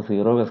മനസ്സിലാവാണ്. അപ്പോൾ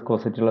 0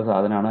 വിസ്കോസിറ്റി ഉള്ള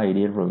സാധനമാണ്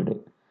ഐഡിയൽ ഫ്ലൂയിഡ്.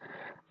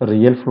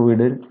 റിയൽ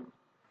ഫ്ലൂയിഡ്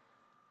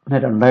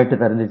രണ്ടായിട്ട്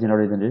തരംതിരിച്ചിട്ട്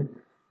അവിടെ ഇതിൻ്റെ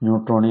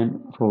ന്യൂട്രോണിയൻ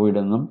ഫ്ലൂയിഡ്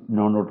എന്നും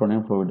നോൺ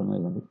ന്യൂട്രോണിയൻ ഫ്ലൂയിഡ് എന്നും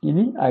വരുന്നുണ്ട്.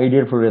 ഇനി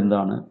ഐഡിയൽ ഫ്ലൂയിഡ്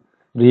എന്താണ്,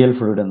 റിയൽ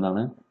ഫ്ലൂയിഡ്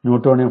എന്താണ്,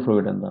 ന്യൂട്രോണിയൻ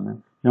ഫ്ലൂയിഡ് എന്താണ്,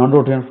 നോൺ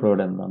ന്യൂട്രോണിയൻ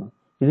ഫ്ലൂയിഡ് എന്താണ്,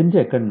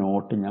 ഇതിൻ്റെയൊക്കെ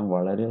നോട്ട് ഞാൻ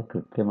വളരെ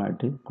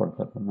കൃത്യമായിട്ട്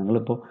കൊടുത്തിട്ടുണ്ട്.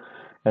 നിങ്ങളിപ്പോൾ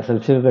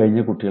SLC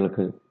കഴിഞ്ഞ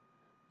കുട്ടികൾക്ക്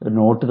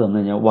നോട്ട് തന്നു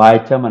കഴിഞ്ഞാൽ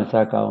വായിച്ചാൽ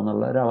മനസ്സിലാക്കാവുന്ന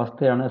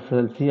ഒരവസ്ഥയാണ്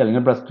SLC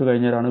അല്ലെങ്കിൽ +2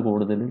 കഴിഞ്ഞവരാണ്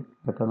കൂടുതൽ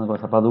വെക്കുന്ന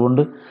ക്ലാസ്. അപ്പോൾ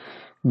അതുകൊണ്ട്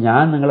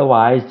ഞാൻ നിങ്ങളെ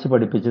വായിച്ച്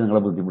പഠിപ്പിച്ച്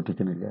നിങ്ങളെ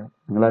ബുദ്ധിമുട്ടിക്കുന്നില്ല.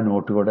 നിങ്ങൾ ആ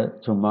നോട്ട് കൂടെ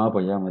ചുമ്മാ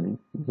പോയാൽ മതി.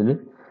 ഇതിൽ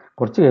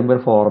കുറച്ച് കഴിയുമ്പോൾ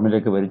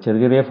ഫോർമുലയൊക്കെ വരും,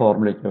 ചെറിയ ചെറിയ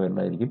ഫോർമുലയൊക്കെ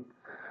വരുന്നതായിരിക്കും.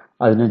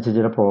 അതിനനുസരിച്ച്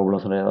ചില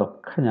പ്രോബ്ലംസ് ഉണ്ട്,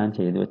 അതൊക്കെ ഞാൻ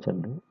ചെയ്തു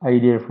വെച്ചിട്ടുണ്ട്.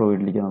 ഐഡിയൽ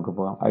ഫ്ലൂയിഡിലേക്ക് നമുക്ക്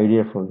പോകാം.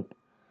 Ideal fluid,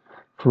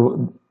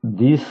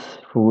 these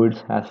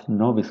fluids has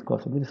no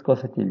viscosity.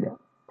 Viscosity ഇല്ല.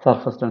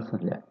 സർഫസ് ടെൻഷൻ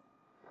ഇല്ല.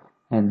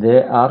 ദേ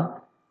ആർ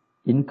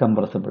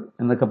ഇൻകംപ്രസിബിൾ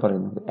എന്നൊക്കെ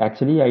പറയുന്നത്.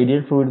 ആക്ച്വലി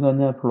ഐഡിയൽ ഫ്ലൂയിഡ് എന്ന്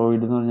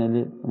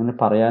പറഞ്ഞാൽ അങ്ങനെ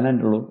പറയാനേ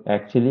ഉള്ളൂ.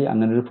 ആക്ച്വലി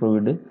അങ്ങനെ ഒരു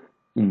ഫ്ലൂയിഡ്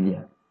ഇല്ല,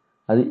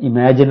 അത്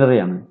ഇമാജിനറി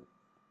ആണ്.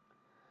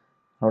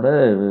 അവിടെ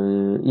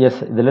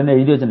യെസ് ഇതിൽ തന്നെ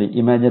എഴുതി വെച്ചിട്ടുണ്ട്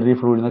ഇമാജിനറി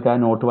ഫ്ലൂയിഡ് എന്നൊക്കെ. ആ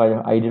നോട്ട്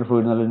ഐഡിയൽ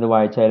ഫ്ലൂയിഡ് എന്നുള്ളതിൻ്റെ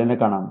വായിച്ചാൽ തന്നെ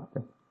കാണാം.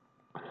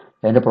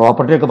 അതിൻ്റെ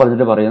പ്രോപ്പർട്ടി ഒക്കെ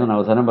പറഞ്ഞിട്ട് പറയുന്നതാണ്.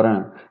 അവസാനം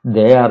പറയണം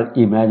they are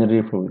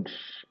imaginary fluids.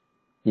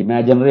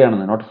 Imaginary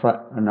ആണെന്ന്,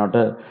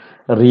 നോട്ട്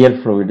റിയൽ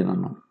ഫ്ലൂയിഡ്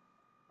എന്നാണ്.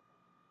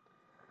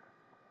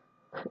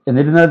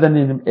 എന്നിരുന്നാൽ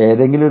തന്നെ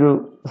ഏതെങ്കിലും ഒരു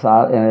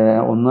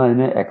ഒന്ന്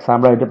അതിന്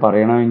എക്സാമ്പിളായിട്ട്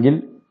പറയണമെങ്കിൽ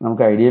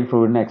നമുക്ക് ഐഡിയൽ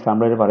ഫ്ലൂയിഡിന്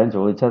എക്സാമ്പിളായിട്ട് പറയാൻ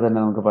ചോദിച്ചാൽ തന്നെ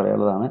നമുക്ക്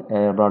പറയാനുള്ളതാണ്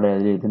എയർ ബ്ലോഡ്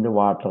എഴുതിയിട്ടുണ്ട്,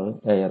 വാട്ടർ,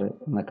 എയർ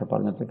എന്നൊക്കെ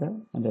പറഞ്ഞിട്ടൊക്കെ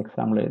അതിൻ്റെ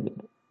എക്സാമ്പിൾ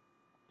എഴുതിയിട്ടുണ്ട്.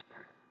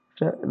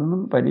 പക്ഷെ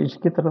ഇതൊന്നും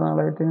പരീക്ഷയ്ക്ക് ഇത്ര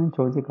നാളായിട്ട് ഞാൻ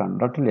ചോദിച്ച്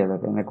കണ്ടിട്ടില്ല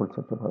അതൊക്കെ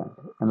അതിനെക്കുറിച്ചൊക്കെ പറയാൻ.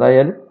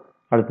 എന്തായാലും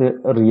അടുത്ത്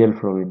റിയൽ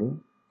ഫ്ലൂയിഡ്,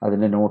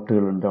 അതിൻ്റെ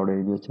നോട്ടുകളുണ്ട് അവിടെ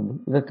എഴുതി വെച്ചിട്ടുണ്ട്.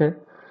 ഇതൊക്കെ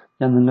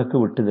ഞാൻ നിങ്ങൾക്ക്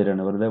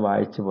വിട്ടുതരാണ്, വെറുതെ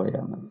വായിച്ചു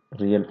പോയാൽ മതി.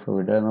 റിയൽ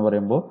ഫ്ലൂയിഡ് എന്ന്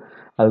പറയുമ്പോൾ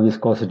അത്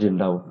വിസ്കോസിറ്റി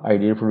ഉണ്ടാവും.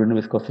 ഐഡിയൽ ഫ്ലൂയിഡിന്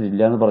വിസ്കോസിറ്റി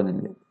ഇല്ല എന്ന്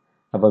പറഞ്ഞില്ലേ.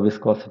 അപ്പോൾ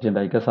വിസ്കോസിറ്റി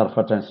ഉണ്ടായിരിക്കും,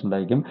 സർഫസ് ടെൻഷൻ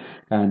ഉണ്ടായിരിക്കും,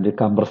 ആൻഡ്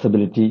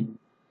കംപ്രസിബിലിറ്റി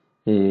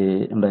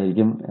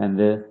ഉണ്ടായിരിക്കും,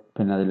 ആൻഡ്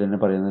പിന്നെ അതിൽ തന്നെ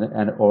പറയുന്നത്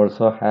and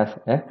also has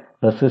A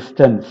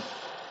resistance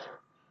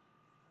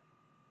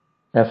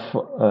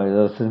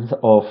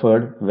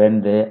offered when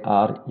they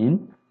are in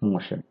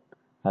motion.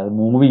 അത്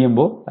മൂവ്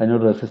ചെയ്യുമ്പോൾ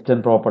അതിനൊരു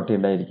റെസിസ്റ്റൻറ്റ് പ്രോപ്പർട്ടി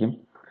ഉണ്ടായിരിക്കും.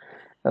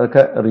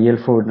 അതൊക്കെ റിയൽ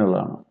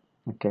ഫ്ലൂയിഡിനുള്ളതാണ്.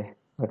 ഓക്കെ,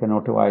 അതൊക്കെ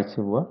നോട്ട് വായിച്ചു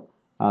പോവുക.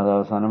 അത്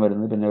അവസാനം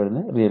പിന്നെ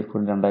വരുന്നത് റിയൽ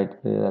ഫ്ലൂയിഡ് 2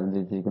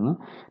 തരംതിരിച്ചിരിക്കുന്നു.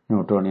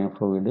 ന്യൂട്ടോണിയൻ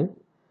ഫ്ലൂയിഡ്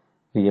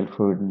റിയൽ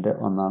ഫ്ലൂയിഡിൻ്റെ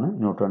ഒന്നാണ്.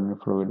 ന്യൂട്ടോണിയൻ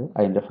ഫ്ലൂയിഡ്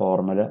അതിൻ്റെ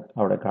ഫോർമുല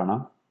അവിടെ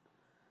കാണാം.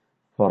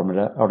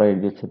 ഫോർമുല അവിടെ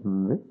എഴുതി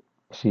വെച്ചിട്ടുണ്ട്.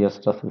 Shear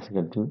stress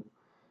is equal to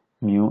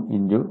mu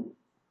into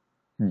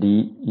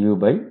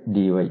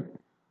du/dy.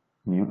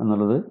 Mu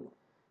എന്നുള്ളത്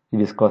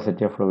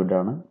വിസ്കോസിറ്റി ഓഫ്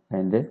ഫ്ലൂയിഡാണ്.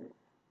 അതിൻ്റെ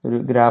ഒരു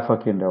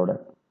ഗ്രാഫൊക്കെ ഉണ്ട് അവിടെ.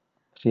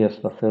 ഷിയർ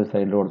സ്ട്രെസ്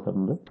സൈഡിൽ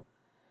കൊടുത്തിട്ടുണ്ട്.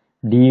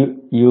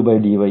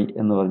 du/dy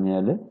എന്ന്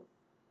പറഞ്ഞാൽ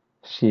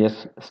shear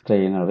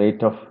strain,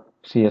 rate of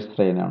shear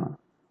strain ആണ്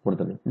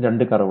കൊടുത്തത്.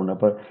 2 കർവുണ്ട്.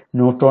 അപ്പോൾ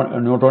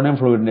ന്യൂട്ടോണിയം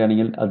ഫ്ലൂയിഡിൻ്റെ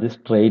ആണെങ്കിൽ അത്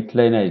സ്ട്രെയിറ്റ്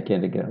ലൈൻ ആയിരിക്കും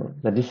അതിൻ്റെ graph,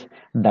 that is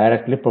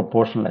directly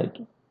proportional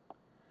ആയിരിക്കും.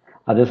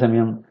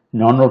 അതേസമയം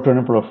നോൺ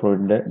ന്യൂട്ടോണിയം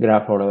ഫ്ലൂയിഡിൻ്റെ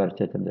ഗ്രാഫ് അവിടെ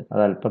വരച്ച് വെച്ചിട്ടുണ്ട്.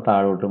 അത് അല്പം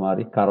താഴോട്ട്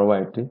മാറി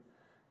കർവായിട്ട്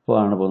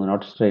ആണ് പോകുന്നത്,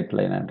 നോട്ട് സ്ട്രെയിറ്റ്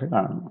ലൈനായിട്ട്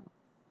കാണുന്നു.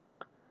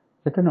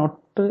 ഇതൊക്കെ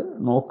നോട്ട്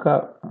നോക്കുക.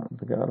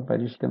 ഇതൊക്കെ അവർ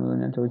പരീക്ഷിക്കുന്നത്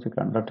ഞാൻ ചോദിച്ച്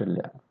കണ്ടിട്ടില്ല.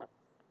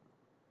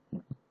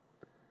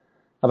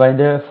 അപ്പോൾ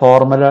അതിൻ്റെ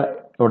ഫോർമുല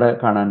ഇവിടെ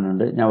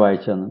കാണാനുണ്ട്, ഞാൻ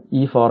വായിച്ചു തന്നു.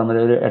 ഈ ഫോർമുല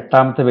ഒരു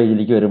 8ാമത്തെ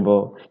പേജിലേക്ക്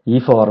വരുമ്പോൾ ഈ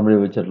ഫോർമുല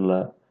വെച്ചിട്ടുള്ള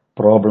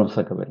പ്രോബ്ലംസ്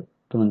ഒക്കെ വരും.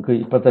 ഇപ്പോൾ നിങ്ങൾക്ക്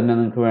ഇപ്പം തന്നെ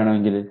നിങ്ങൾക്ക്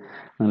വേണമെങ്കിൽ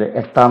നിങ്ങൾ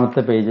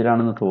 8ാമത്തെ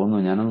പേജിലാണെന്ന്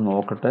തോന്നുന്നു, ഞാനൊന്ന്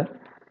നോക്കട്ടെ.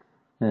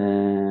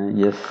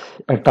 യെസ്,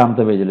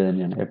 8ാമത്തെ പേജിൽ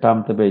തന്നെയാണ്.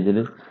 8ാമത്തെ പേജിൽ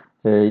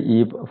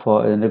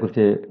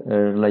ഇതിനെക്കുറിച്ച്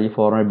ഉള്ള ഈ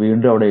ഫോർമുല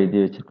വീണ്ടും അവിടെ എഴുതി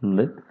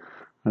വെച്ചിട്ടുണ്ട്.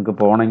 നിങ്ങൾക്ക്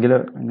പോകണമെങ്കിൽ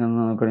ഇങ്ങനെ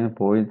നോക്കണമെങ്കിൽ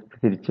പോയി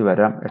തിരിച്ച്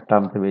വരാം.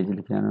 8ാമത്തെ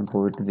പേജിലേക്ക് ഞാൻ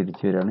പോയിട്ട്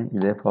തിരിച്ച് വരികയാണ്.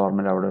 ഇതേ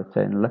ഫോർമുല അവിടെ വെച്ച്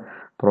അതിനുള്ള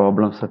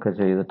പ്രോബ്ലംസ് ഒക്കെ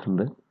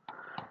ചെയ്തിട്ടുണ്ട്.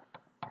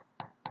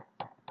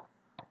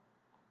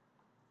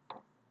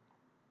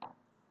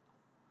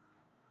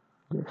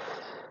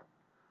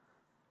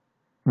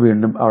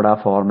 വീണ്ടും അവിടെ ആ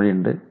ഫോർമുല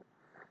ഉണ്ട്.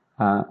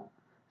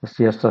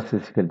 Shear stress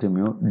is equal to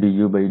mu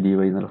du/dy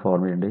എന്നുള്ള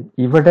ഫോർമുലയുണ്ട്.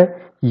 ഇവിടെ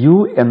u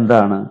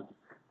എന്താണ്,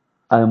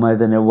 അതുമായി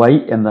തന്നെ y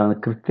എന്താണ്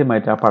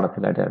കൃത്യമായിട്ട് ആ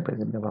പടത്തിലായിട്ട്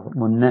ഏർപ്പെടുത്തിയിട്ടുണ്ട്.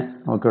 മുന്നേ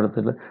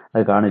നോക്കിയെടുത്തിട്ട്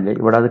അത് കാണില്ല,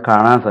 ഇവിടെ അത്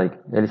കാണാൻ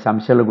സാധിക്കും. അതിൽ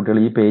സംശയമുള്ള കുട്ടികൾ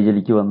ഈ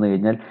പേജിലേക്ക് വന്നു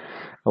കഴിഞ്ഞാൽ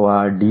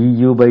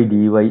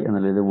du/dy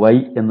എന്നുള്ളത് y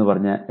എന്ന്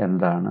പറഞ്ഞാൽ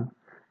എന്താണ്,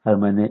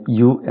 അതുപോലെ തന്നെ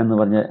u എന്ന്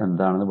പറഞ്ഞാൽ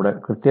എന്താണെന്ന് ഇവിടെ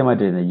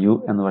കൃത്യമായിട്ട് വരുന്നത്. u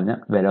എന്ന് പറഞ്ഞാൽ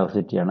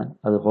വെലോസിറ്റിയാണ്,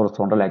 അത്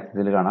ഹൊറിസോണ്ടൽ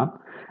ആക്സിസിൽ കാണാം,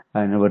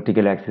 അതിന്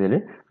വെർട്ടിക്കൽ ആക്സിസിൽ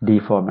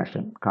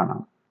ഡീഫോർമേഷൻ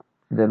കാണാം.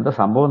 ഇതെന്താ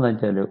സംഭവം എന്ന്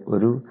വെച്ചാൽ,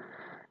 ഒരു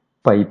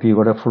പൈപ്പിൽ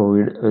കൂടെ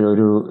ഫ്ലൂയിഡ്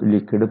ഒരു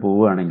ലിക്വിഡ്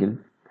പോവുകയാണെങ്കിൽ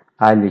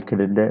ആ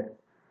ലിക്വിഡിൻ്റെ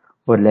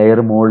ഒരു ലെയർ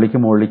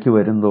മുകളിലേക്ക്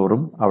വരും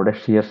തോറും അവിടെ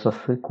ഷിയർ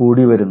സ്ട്രെസ്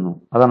കൂടി വരുന്നു.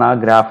 അതാണ് ആ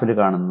ഗ്രാഫിൽ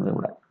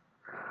കാണുന്നത്.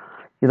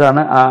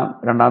 ഇതാണ് ആ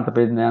 2ാമത്തെ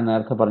പേജ്, ഞാൻ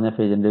നേരത്തെ പറഞ്ഞ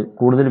പേജിൻ്റെ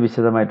കൂടുതൽ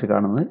വിശദമായിട്ട്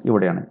കാണുന്നത്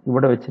ഇവിടെയാണ്.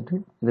 ഇവിടെ വെച്ചിട്ട്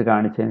ഇത്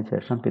കാണിച്ചതിന്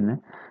ശേഷം പിന്നെ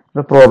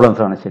ഇത്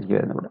പ്രോബ്ലംസ് ആണ് ശരിക്കും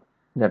വരുന്നത്. ഇവിടെ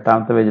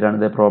 8ാമത്തെ പേജിലാണ്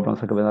ഇത്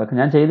പ്രോബ്ലംസ് ഒക്കെ വരുന്നത്. അതൊക്കെ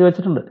ഞാൻ ചെയ്തു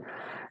വെച്ചിട്ടുണ്ട്,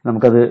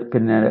 നമുക്കത്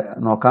പിന്നെ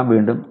നോക്കാം.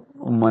 വീണ്ടും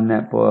മുന്നേ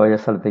പോയ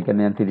സ്ഥലത്തേക്ക്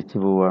തന്നെ ഞാൻ തിരിച്ചു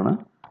പോവുകയാണ്.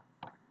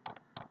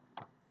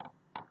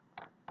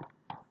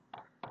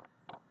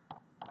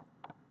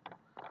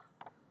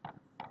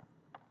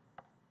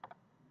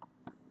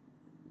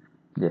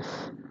 യെസ്,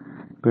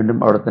 വീണ്ടും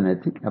അവിടെ തന്നെ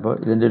എത്തി. അപ്പോൾ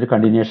ഇതിൻ്റെ ഒരു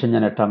കണ്ടിന്യൂഷൻ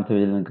ഞാൻ 8ാമത്തെ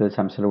പേജിൽ നിങ്ങൾക്ക്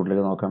സംശയ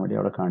ഉള്ളിലേക്ക് നോക്കാൻ വേണ്ടി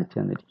അവിടെ കാണിച്ചു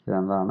തന്നിരിക്കുന്നത്.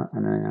 അതാണ്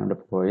അങ്ങനെ ഞങ്ങൾ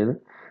പോയത്.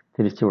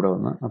 തിരിച്ചിവിടെ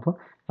വന്ന് അപ്പോൾ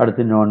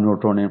അടുത്ത് നോൺ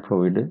ന്യൂട്ടോണിയൻ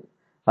ഫ്ലൂയിഡ്,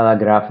 അത് ആ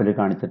ഗ്രാഫിൽ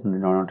കാണിച്ചിട്ടുണ്ട്.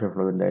 നോൺ ന്യൂട്ടോണിയൻ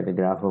ഫ്ലൂയിഡിൻ്റെ അതിൻ്റെ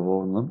ഗ്രാഫ്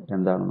പോകുന്നതും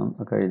എന്താണെന്നും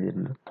ഒക്കെ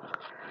എഴുതിയിട്ടുണ്ട്.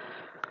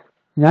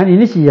 ഞാൻ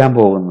ഇനി ചെയ്യാൻ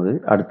പോകുന്നത്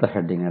അടുത്ത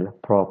ഹെഡിങ്ങിൽ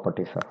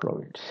പ്രോപ്പർട്ടീസ് ഓഫ്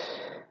ഫ്ലൂയിഡ്സ്.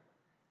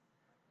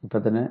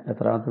 ഇപ്പം തന്നെ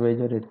എത്രാമത്തെ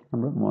പേജ് വരെ എത്തി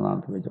നമ്മൾ?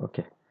 3ാമത്തെ പേജ്.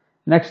 ഓക്കെ,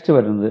 നെക്സ്റ്റ്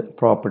വരുന്നത്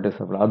പ്രോപ്പർട്ടീസ്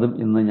ഓഫ് ഫ്ലൂയിഡ്. അതും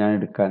ഇന്ന് ഞാൻ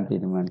എടുക്കാൻ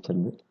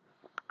തീരുമാനിച്ചിട്ടുണ്ട്.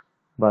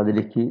 അപ്പോൾ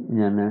അതിലേക്ക്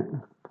ഞാൻ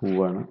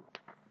പോവാണ്.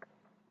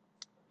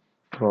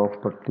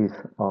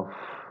 Properties of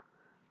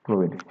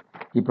fluid.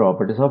 ഈ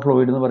പ്രോപ്പർട്ടീസ് ഓഫ്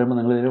ഫ്ലൂയിഡ് എന്ന് പറയുമ്പോൾ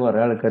നിങ്ങൾ ഇതിൽ കുറേ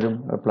ആൾക്കാരും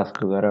പ്ലസ്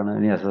ടുകാരാണ്,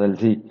 ഇനി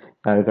SSLC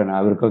ആൾക്കാരാണ്.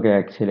 അവർക്കൊക്കെ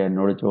ആക്ച്വലി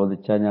എന്നോട്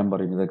ചോദിച്ചാൽ ഞാൻ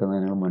പറയും ഇതൊക്കെ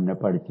നിങ്ങൾ മുന്നേ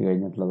പഠിച്ചു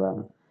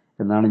കഴിഞ്ഞിട്ടുള്ളതാണ്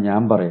എന്നാണ്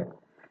ഞാൻ പറയുക.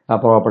 ആ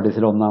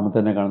പ്രോപ്പർട്ടീസിൽ ഒന്നാമത്തെ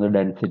തന്നെ കാണുന്നത്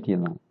ഡെൻസിറ്റി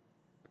എന്നാണ്.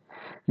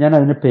 ഞാൻ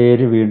അതിന്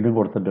പേര് വീണ്ടും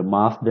കൊടുത്തിട്ടുണ്ട്,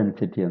 മാസ്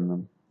ഡെൻസിറ്റി എന്നും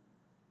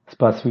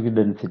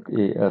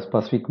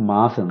സ്പെസിഫിക്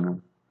മാസ് എന്നും.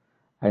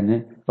 അതിന്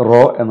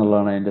റോ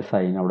എന്നുള്ളതാണ് അതിൻ്റെ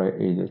സൈൻ അവിടെ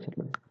എഴുതി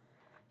വെച്ചിട്ടുള്ളത്.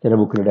 ചില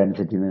ബുക്കിൽ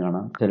ഡെൻസിറ്റി എന്ന്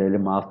കാണാം, ചിലതിൽ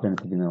മാസ്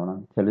ഡെൻസിറ്റി എന്ന് കാണാം,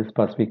 ചില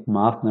സ്പെസിഫിക്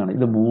മാസ് എന്ന് കാണാം.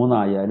 ഇത്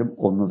മൂന്നായാലും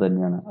ഒന്ന്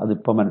തന്നെയാണ്.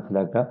 അതിപ്പോൾ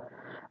മനസ്സിലാക്കുക.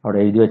 അവിടെ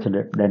എഴുതി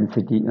വെച്ചിട്ടുണ്ട്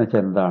ഡെൻസിറ്റി എന്ന്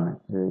വെച്ചാൽ എന്താണ്.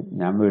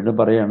 ഞാൻ വീണ്ടും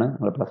പറയുകയാണ്,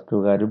 നിങ്ങൾ പ്ലസ്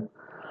ടുകാരും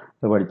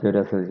പഠിച്ചവർ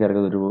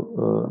SSLCക്കാർക്ക് ഇതൊരു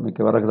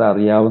മിക്കവാറൊക്കെ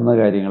അറിയാവുന്ന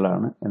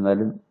കാര്യങ്ങളാണ്,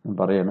 എന്നാലും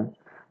പറയാണ്.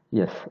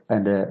 യെസ്,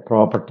 അതിൻ്റെ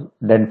പ്രോപ്പർട്ടി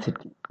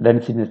ഡെൻസിറ്റി.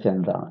 ഡെൻസിറ്റി എന്ന് വെച്ചാൽ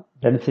എന്താണ്?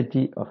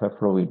 Density of A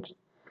fluid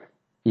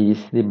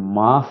is the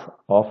mass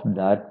of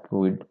that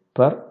fluid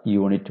per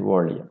unit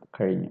volume.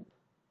 കഴിഞ്ഞു.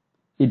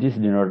 It is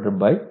denoted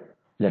by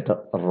letter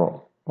raw.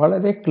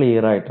 വളരെ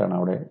ക്ലിയർ ആയിട്ടാണ്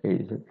അവിടെ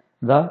എഴുതിയത്.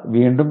 ഇതാ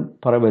വീണ്ടും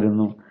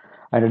വരുന്നു.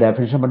 അതിൻ്റെ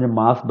ഡെഫിനിഷൻ പറഞ്ഞ്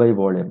മാസ് ബൈ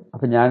വോളിയം.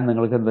 അപ്പം ഞാൻ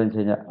നിങ്ങൾക്ക് എന്താണെന്ന്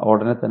വെച്ച് കഴിഞ്ഞാൽ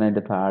ഉടനെ തന്നെ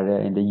അതിൻ്റെ താഴെ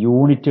അതിൻ്റെ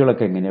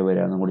യൂണിറ്റുകളൊക്കെ എങ്ങനെയാണ്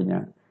വരികയെന്നും കൂടി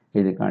ഞാൻ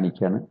എഴുതി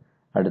കാണിക്കുകയാണ്.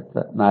 അടുത്ത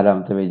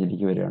 4ാമത്തെ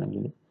പേജിലേക്ക്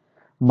വരികയാണെങ്കിൽ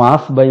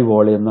മാസ് ബൈ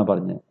വോളിയം എന്നാണ്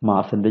പറഞ്ഞ്.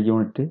 മാസിൻ്റെ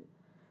യൂണിറ്റ്,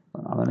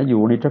 അങ്ങനെ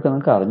യൂണിറ്റൊക്കെ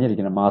നിങ്ങൾക്ക്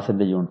അറിഞ്ഞിരിക്കണം.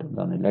 മാസിൻ്റെ യൂണിറ്റ്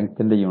എന്താണ്,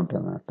 ലെങ്ത്തിൻ്റെ യൂണിറ്റ്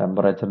എന്താണ്,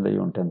 ടെമ്പറേച്ചറിൻ്റെ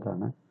യൂണിറ്റ്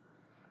എന്താണ്,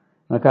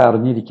 എന്നൊക്കെ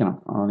അറിഞ്ഞിരിക്കണം.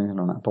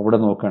 അപ്പോൾ ഇവിടെ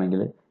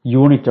നോക്കുകയാണെങ്കിൽ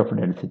യൂണിറ്റ് ഓഫ്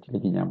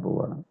ഡെൻസിറ്റിയിലേക്ക് ഞാൻ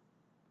പോവുകയാണ്.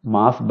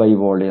 മാസ് ബൈ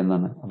വോളിയം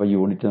എന്നാണ്. അപ്പോൾ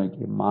യൂണിറ്റ്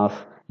നോക്കി,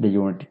 മാസിൻ്റെ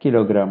യൂണിറ്റ്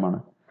കിലോഗ്രാമാണ്.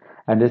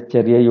 അതിൻ്റെ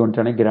ചെറിയ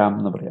യൂണിറ്റാണ് ഗ്രാം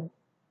എന്ന് പറയാം.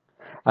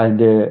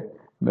 അതിൻ്റെ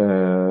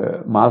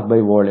mass by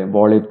volume,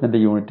 വോളിയത്തിൻ്റെ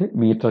unit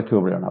metre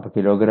ക്യൂബിലാണ്. അപ്പോൾ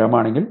കിലോഗ്രാം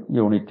ആണെങ്കിൽ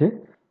unit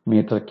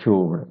metre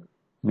cube,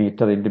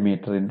 metre into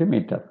metre into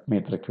metre,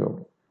 metre cube.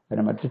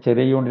 അതിന് മറ്റു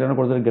ചെറിയ യൂണിറ്റാണ്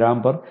കൊടുത്തത് gram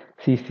per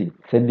CC,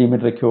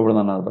 centimetre cube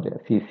എന്നാണ് അത് പറയുക,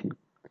 CC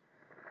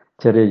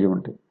ചെറിയ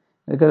യൂണിറ്റ്.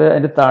 ഇതൊക്കെ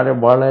അതിൻ്റെ താഴെ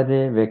വളരെ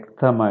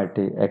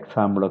വ്യക്തമായിട്ട്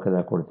എക്സാമ്പിളൊക്കെ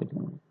ഇതാ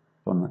കൊടുത്തിരിക്കുന്നത്.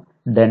 ഒന്ന്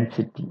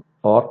ഡെൻസിറ്റി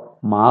ഓർ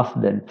മാസ്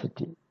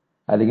ഡെൻസിറ്റി,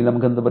 അല്ലെങ്കിൽ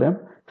നമുക്ക് എന്ത് പറയാം,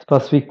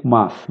 സ്പെസിഫിക്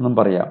മാസ് എന്നും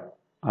പറയാം.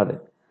 അതെ.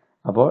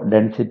 അപ്പോൾ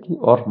density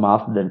or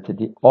mass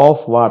density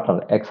of water,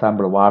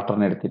 example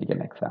വാട്ടറിനെ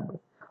എടുത്തിരിക്കുന്ന example,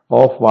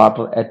 of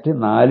water at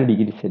 4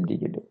 degree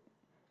centigrade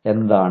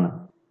എന്താണ്?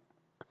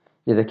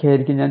 ഇതൊക്കെ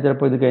ആയിരിക്കും ഞാൻ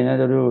ചിലപ്പോൾ ഇത് കഴിഞ്ഞാൽ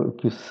ഒരു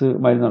ക്വിസ്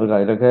മാതിരി നടക്കുക.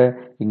 അതിലൊക്കെ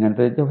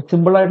ഇങ്ങനത്തെ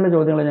സിമ്പിളായിട്ടുള്ള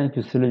ചോദ്യങ്ങളെ ഞാൻ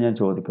ക്വിസ്സിൽ ഞാൻ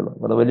ചോദിക്കുള്ളൂ.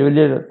 ഇവിടെ വലിയ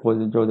വലിയ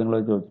ചോദ്യങ്ങൾ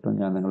ചോദിച്ചിട്ടും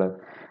ഞാൻ നിങ്ങളെ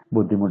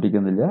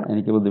ബുദ്ധിമുട്ടിക്കുന്നില്ല,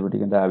 എനിക്ക്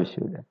ബുദ്ധിമുട്ടിക്കേണ്ട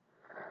ആവശ്യമില്ല.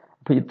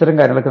 അപ്പോൾ ഇത്തരം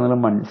കാര്യങ്ങളൊക്കെ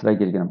നിങ്ങൾ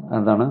മനസ്സിലാക്കിയിരിക്കണം.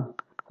 എന്താണ്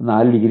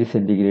 4 ഡിഗ്രി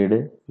സെൻറ്റിഗ്രേഡ്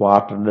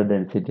വാട്ടറിൻ്റെ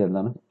ഡെൻസിറ്റി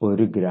എന്താണ്?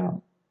 1 gram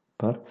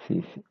per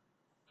CC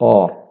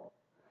or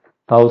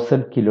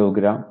 1000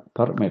 kilogram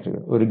per metre.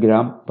 1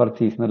 gram per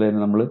CC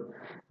എന്നുള്ളതിന് നമ്മൾ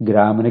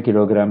ഗ്രാമിനെ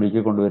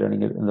കിലോഗ്രാമിലേക്ക്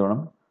കൊണ്ടുവരികയാണെങ്കിൽ എന്ത്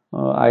വേണം?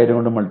 1000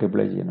 കൊണ്ട്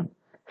മൾട്ടിപ്ലൈ ചെയ്യണം.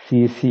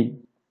 CC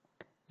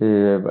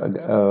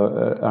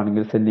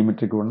ആണെങ്കിൽ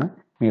സെൻറ്റിമീറ്റർ ക്യൂബിന്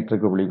മീറ്റർ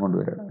ക്യൂബിലേക്ക്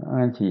കൊണ്ടുവരികയാണ്.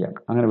 അങ്ങനെ ചെയ്യാം.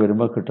 അങ്ങനെ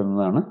വരുമ്പോൾ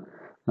കിട്ടുന്നതാണ്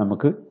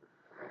നമുക്ക്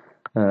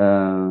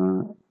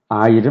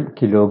 1000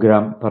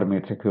 കിലോഗ്രാം പെർ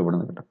മീറ്റർ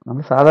ക്യൂബിന് കിട്ടും.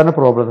 നമ്മൾ സാധാരണ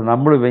പ്രോബ്ലം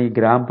നമ്മൾ ഈ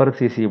gram per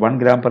CC 1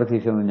 gram per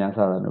CC ഒന്നും ഞാൻ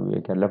സാധാരണ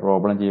ഉപയോഗിക്കാറില്ല.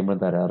 പ്രോബ്ലം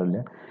ചെയ്യുമ്പോഴും തരാറില്ല.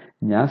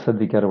 ഞാൻ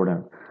ശ്രദ്ധിക്കാറ്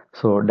ഇവിടെയാണ്.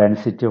 So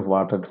density of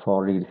water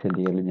 4 degree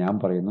സെൻറ്റിഗ്രേഡിൽ ഞാൻ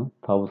പറയുന്നു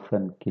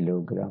 1000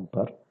 kilogram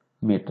per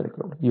metre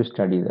cube. You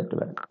study that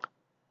well.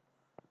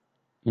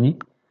 ഇനി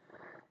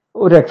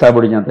ഒരു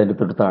എക്സാമ്പിൾ ഞാൻ അതിൻ്റെ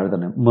തൊട്ട് താഴെ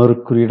തന്നെ,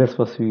 മെർക്കുറിയുടെ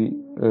സ്പെസിഫിക്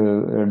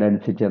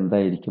ഡെൻസിറ്റി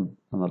എന്തായിരിക്കും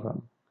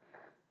എന്നുള്ളതാണ്.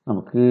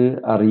 നമുക്ക്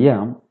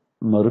അറിയാം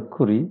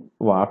മെർക്കുറി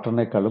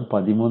വാട്ടറിനേക്കാളും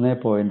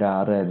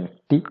 13.6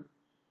 ഇരട്ടി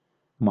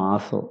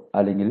മാസോ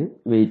അല്ലെങ്കിൽ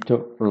വെയിറ്റോ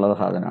ഉള്ള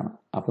സാധനമാണ്.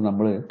 അപ്പോൾ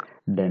നമ്മൾ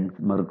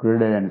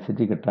മെർക്കുറിയുടെ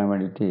ഡെൻസിറ്റി കിട്ടാൻ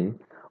വേണ്ടിയിട്ട്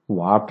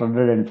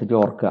വാട്ടറിൻ്റെ ഡെൻസിറ്റി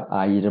ഓർക്കുക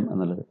 1000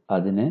 എന്നുള്ളത്,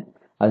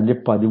 അതിൻ്റെ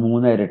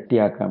 13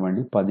 ഇരട്ടിയാക്കാൻ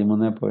വേണ്ടി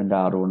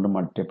 13.6 കൊണ്ട്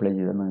മൾട്ടിപ്ലൈ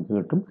ചെയ്താൽ നിങ്ങൾക്ക്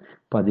കിട്ടും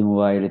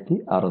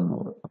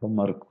 13600. അപ്പം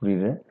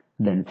മെർക്കുറിയുടെ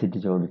ഡെൻസിറ്റി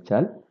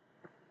ചോദിച്ചാൽ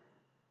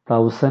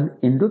 1000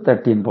 ×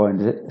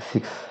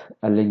 13.6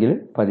 അല്ലെങ്കിൽ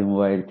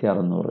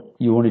 13600.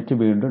 യൂണിറ്റ്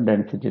വീണ്ടും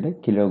ഡെൻസിറ്റിയുടെ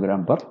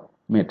kilogram per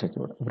metre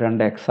cube.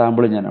 2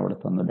 example ഞാൻ അവിടെ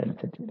തന്നു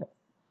ഡെൻസിറ്റിയുടെ.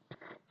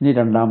 ഇനി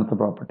രണ്ടാമത്തെ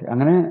പ്രോപ്പർട്ടി.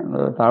 അങ്ങനെ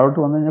താഴോട്ട്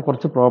വന്നു കഴിഞ്ഞാൽ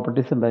കുറച്ച്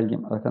പ്രോപ്പർട്ടീസ്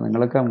ഉണ്ടായിരിക്കും. അതൊക്കെ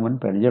നിങ്ങളൊക്കെ മുൻ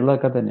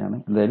പരിചയമുള്ളതൊക്കെ തന്നെയാണ്.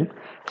 എന്തായാലും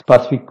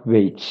സ്പെസിഫിക്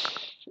വെയിറ്റ്,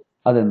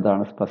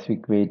 അതെന്താണ്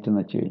സ്പെസിഫിക് വെയിറ്റ്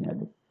എന്ന് വെച്ച് കഴിഞ്ഞാൽ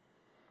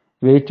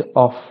weight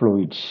of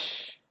fluid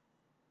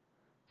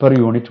per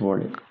unit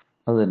volume,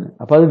 അത് തന്നെ.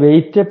 അപ്പോൾ അത്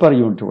വെയിറ്റ് പെർ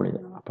യൂണിറ്റ്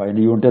വോളിയം. അപ്പോൾ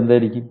അതിൻ്റെ യൂണിറ്റ്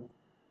എന്തായിരിക്കും?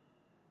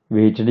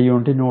 വെയിറ്റിൻ്റെ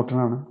യൂണിറ്റ്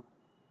ന്യൂട്ടനാണ്.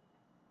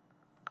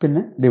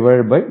 പിന്നെ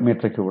ഡിവൈഡ് ബൈ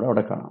മീറ്റർ ക്യൂബ്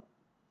അവിടെ കാണാം.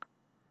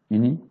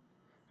 ഇനി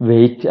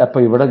വെയിറ്റ്,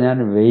 അപ്പോൾ ഇവിടെ ഞാൻ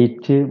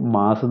വെയിറ്റ്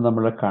മാസും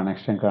തമ്മിലുള്ള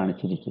കണക്ഷൻ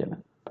കാണിച്ചിരിക്കുകയാണ്.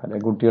 പല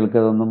കുട്ടികൾക്ക്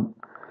അതൊന്നും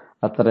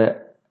അത്ര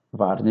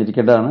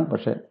പറഞ്ഞിരിക്കേണ്ടതാണ്,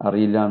 പക്ഷെ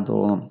അറിയില്ല എന്ന്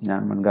തോന്നും. ഞാൻ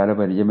മുൻകാല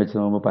പരിചയം വെച്ച്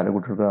നോക്കുമ്പോൾ പല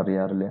കുട്ടികൾക്കും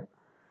അറിയാറില്ല.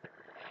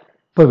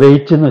 ഇപ്പോൾ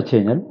വെയിറ്റ് എന്ന് വെച്ച്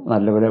കഴിഞ്ഞാൽ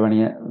നല്ലപോലെ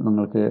വേണമെങ്കിൽ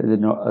നിങ്ങൾക്ക്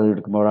അത്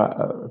എടുക്കുമ്പോൾ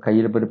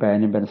കയ്യിലിപ്പോൾ ഒരു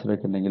പേനും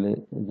പെൻസിലൊക്കെ ഉണ്ടെങ്കിൽ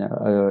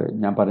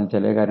ഞാൻ പറഞ്ഞ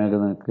ചില കാര്യങ്ങൾക്ക്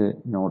നിങ്ങൾക്ക്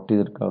നോട്ട്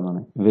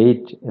ചെയ്തെടുക്കാവുന്നതാണ്.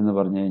 വെയിറ്റ് എന്ന്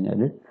പറഞ്ഞു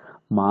കഴിഞ്ഞാൽ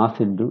mass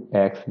into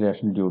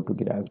acceleration due to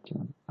gravity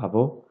ആണ്.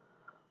 അപ്പോൾ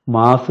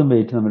മാസും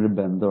വെയിറ്റ് തമ്മിലൊരു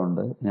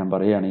ബന്ധമുണ്ട്. ഞാൻ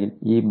പറയുകയാണെങ്കിൽ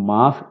ഈ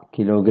മാസ്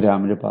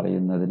കിലോഗ്രാമിൽ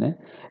പറയുന്നതിന്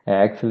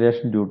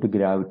ആക്സിലേഷൻ ഡ്യൂ ടു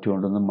ഗ്രാവിറ്റി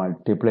കൊണ്ടൊന്ന്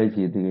മൾട്ടിപ്ലൈ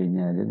ചെയ്ത്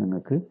കഴിഞ്ഞാൽ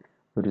നിങ്ങൾക്ക്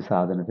ഒരു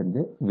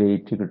സാധനത്തിൻ്റെ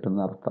വെയിറ്റ് കിട്ടുന്ന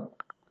അർത്ഥം.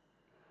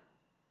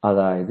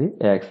 അതായത്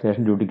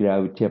ആക്സിലേഷൻ ഡ്യൂ ടു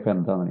ഗ്രാവിറ്റി അപ്പോൾ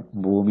എന്താണ്?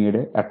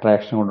 ഭൂമിയുടെ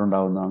attraction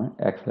കൊണ്ടുണ്ടാകുന്നതാണ്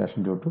acceleration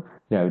due to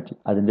gravity.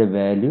 അതിൻ്റെ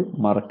വാല്യൂ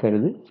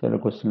മറക്കരുത്. ചില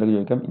ക്വസ്റ്റ്യനിലൊക്കെ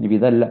ചോദിക്കാം. ഇനി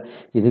ഇതല്ല,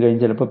 ഇത്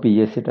കഴിഞ്ഞ് ചിലപ്പോൾ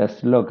PSC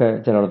ടെസ്റ്റിലൊക്കെ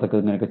ചിലയിടത്തൊക്കെ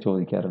ഇങ്ങനെയൊക്കെ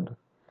ചോദിക്കാറുണ്ട്.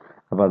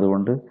 അപ്പോൾ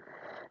അതുകൊണ്ട്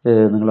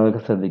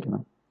നിങ്ങളതൊക്കെ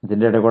ശ്രദ്ധിക്കണം.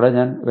 ഇതിൻ്റെ ഇടയിൽ കൂടെ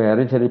ഞാൻ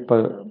വേറെ ഇപ്പോൾ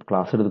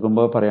ക്ലാസ്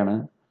എടുക്കുമ്പോൾ പറയാണ്,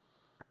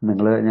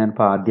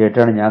 ഞാനിപ്പോൾ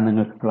ആദ്യമായിട്ടാണ് ഞാൻ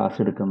നിങ്ങൾക്ക് ക്ലാസ്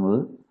എടുക്കുന്നത്.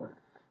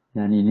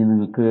 ഇനി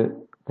നിങ്ങൾക്ക്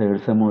 3rd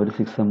സെം മുതൽ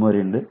 6th സെം വരെ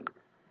ഉണ്ട്.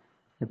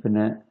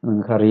 പിന്നെ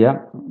നിങ്ങൾക്കറിയാം,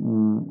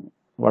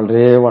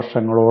 വളരെ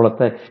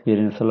വർഷങ്ങളോളത്തെ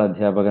എക്സ്പീരിയൻസ് ഉള്ള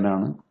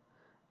അധ്യാപകനാണ്.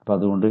 അപ്പോൾ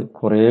അതുകൊണ്ട്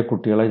കുറേ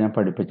കുട്ടികളെ ഞാൻ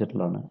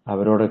പഠിപ്പിച്ചിട്ടുള്ളതാണ്.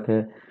 അവരോടൊക്കെ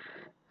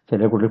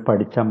ചില കുട്ടികൾ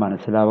പഠിച്ചാൽ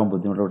മനസ്സിലാവാൻ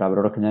ബുദ്ധിമുട്ടുണ്ട്.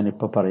 അവരോടൊക്കെ ഞാൻ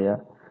ഇപ്പോൾ പറയാം,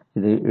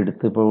 ഇത്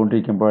എടുത്ത്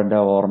പോയിക്കൊണ്ടിരിക്കുമ്പോൾ എൻ്റെ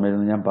ഓർമ്മയിൽ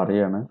നിന്ന് ഞാൻ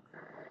പറയുകയാണ്.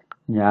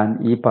 ഞാൻ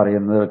ഈ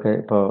പറയുന്നതൊക്കെ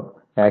ഇപ്പോൾ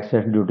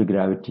ആക്സിലേഷൻ ഡ്യൂ ടു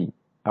ഗ്രാവിറ്റി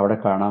അവിടെ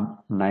കാണാം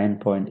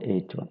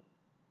 9.81.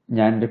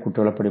 ഞാൻ എൻ്റെ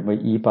കുട്ടികളെ പഠിക്കുമ്പോൾ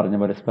ഈ പറഞ്ഞ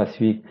പോലെ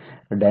specific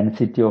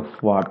density of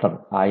water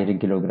 1000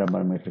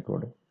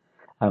 kg/m².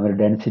 അതുപോലെ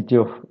ഡെൻസിറ്റി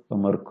ഓഫ്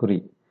മെർക്കുറി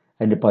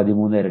അതിൻ്റെ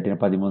 13 ഇരട്ടിന്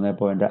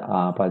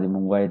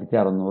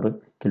 13,600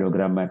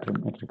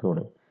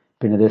 kg/m².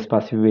 പിന്നെ ഇത്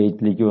സ്പെസിഫിക്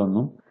വെയിറ്റിലേക്ക്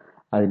വന്നു.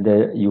 അതിൻ്റെ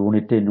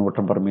യൂണിറ്റ്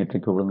Nm/m³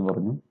 എന്ന്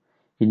പറഞ്ഞു.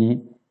 ഇനി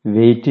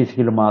വെയിറ്റ്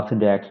ഈക്വൽ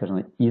മാസിൻ്റെ ആക്സിലേഷൻ.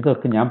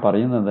 ഇതൊക്കെ ഞാൻ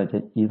പറയുന്നത് എന്താ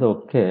വെച്ചാൽ,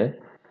 ഇതൊക്കെ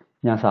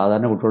ഞാൻ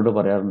സാധാരണ കുട്ടികളോട്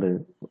പറയാറുണ്ട്,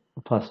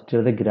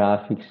 ഫസ്റ്റ്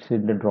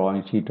ഗ്രാഫിക്സിൻ്റെ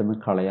ഡ്രോയിങ് ഷീറ്റൊന്നും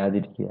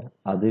കളയാതിരിക്കുക.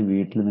 അത്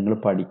വീട്ടിൽ നിങ്ങൾ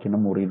പഠിക്കുന്ന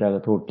മുറിയുടെ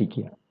അകത്ത്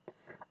ഒട്ടിക്കുക.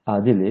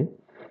 അതിൽ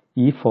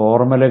ഈ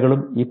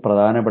ഫോർമുലകളും ഈ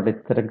പ്രധാനപ്പെട്ട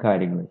ഇത്തരം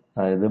കാര്യങ്ങൾ,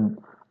 അതായത്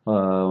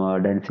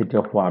ഡെൻസിറ്റി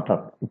ഓഫ് വാട്ടർ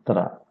ഇത്ര,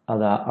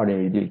 അത് അവിടെ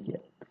എഴുതി വയ്ക്കുക.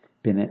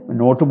 പിന്നെ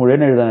നോട്ട്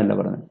മുഴുവൻ എഴുതാനല്ല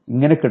പറയുന്നത്,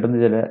 ഇങ്ങനെ കിട്ടുന്ന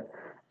ചില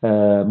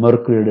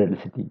മെർക്കുറിയുടെ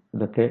ഡെൻസിറ്റി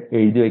ഇതൊക്കെ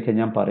എഴുതി വയ്ക്കാൻ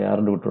ഞാൻ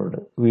പറയാറുണ്ട് കുട്ടികളോട്.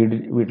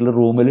 വീട്ടിൽ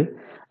റൂമിൽ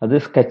അത്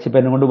സ്കെച്ച്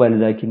പെൻ കൊണ്ട്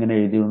വലുതാക്കി ഇങ്ങനെ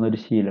എഴുതി വന്ന ഒരു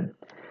ശീലം.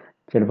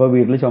 ചിലപ്പോൾ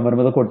വീട്ടിൽ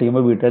ചുമരുമ്പതൊക്കെ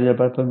ഒട്ടിക്കുമ്പോൾ വീട്ടുകാർ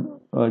ചിലപ്പോൾ ഇപ്പം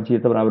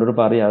ചീത്ത പറയാം. അവരോട്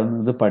പറയാം,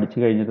 അതൊന്നും പഠിച്ചു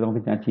കഴിഞ്ഞിട്ട്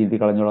നമുക്ക് ഞാൻ ചീത്തി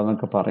കളഞ്ഞോളാം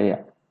എന്നൊക്കെ പറയാം.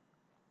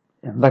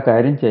 എന്താ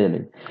കാര്യം ചെയ്യൽ,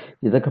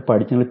 ഇതൊക്കെ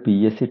പഠിച്ച് നിങ്ങൾ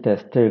PSC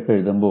ടെസ്റ്റ് ഒക്കെ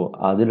എഴുതുമ്പോൾ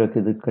അതിലൊക്കെ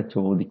ഇതൊക്കെ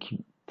ചോദിക്കും,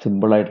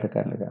 സിമ്പിളായിട്ടുള്ള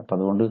കാര്യങ്ങളൊക്കെ. അപ്പം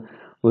അതുകൊണ്ട്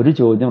ഒരു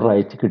ചോദ്യം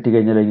റൈറ്റ്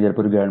കിട്ടിക്കഴിഞ്ഞാൽ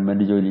ചിലപ്പോൾ ഒരു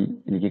ഗവൺമെൻറ്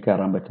ജോലിയിലേക്ക്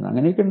കയറാൻ പറ്റുന്നത്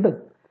അങ്ങനെയൊക്കെ ഉണ്ട്.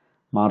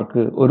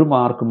 ഒരു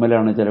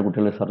മാർക്കുമ്മലാണ് ചില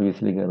കുട്ടികൾ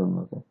സർവീസിൽ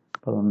കയറുന്നത്.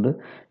 അപ്പം അതുകൊണ്ട്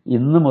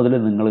ഇന്ന് മുതൽ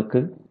നിങ്ങൾക്ക്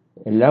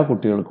എല്ലാ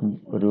കുട്ടികൾക്കും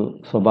ഒരു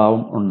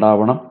സ്വഭാവം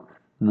ഉണ്ടാവണം.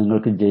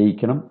 നിങ്ങൾക്ക്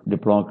ജയിക്കണം,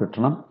 ഡിപ്ലോമ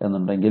കിട്ടണം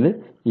എന്നുണ്ടെങ്കിൽ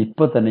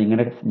ഇപ്പം തന്നെ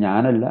ഇങ്ങനെ,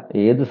 ഞാനല്ല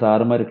ഏത്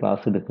സാറുമാർ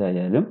ക്ലാസ്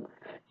എടുക്കായാലും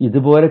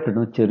ഇതുപോലെ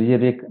കിട്ടുന്ന ചെറിയ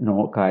ചെറിയ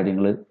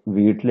കാര്യങ്ങൾ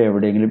വീട്ടിൽ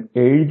എവിടെയെങ്കിലും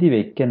എഴുതി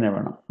വെക്കന്നെ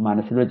വേണം.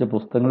 മനസ്സിൽ വെച്ച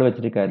പുസ്തകങ്ങൾ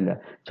വെച്ചിട്ട് കാര്യമില്ല.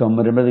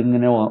 ചുമരുമ്പോൾ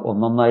ഇങ്ങനെ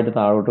ഒന്നൊന്നായിട്ട്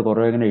താഴോട്ട്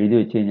കുറേ ഇങ്ങനെ എഴുതി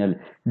വെച്ച് കഴിഞ്ഞാൽ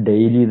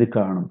ഡെയിലി ഇത്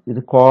കാണും.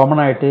 ഇത് കോമൺ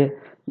ആയിട്ട്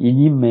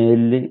ഇനി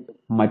മേലിൽ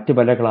മറ്റ്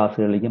പല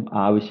ക്ലാസ്സുകളിലേക്കും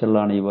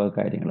ആവശ്യമുള്ളതാണ് ഈ വക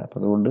കാര്യങ്ങൾ. അപ്പം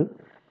അതുകൊണ്ട്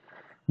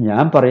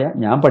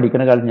ഞാൻ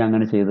പഠിക്കുന്ന കാലത്ത് ഞാൻ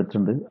അങ്ങനെ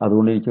ചെയ്തിട്ടുണ്ട്.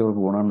 അതുകൊണ്ട് എനിക്ക്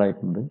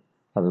ഗുണമുണ്ടായിട്ടുണ്ട്.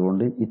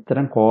 അതുകൊണ്ട്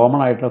ഇത്തരം കോമൺ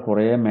ആയിട്ടുള്ള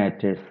കുറേ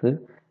മാറ്റേഴ്സ്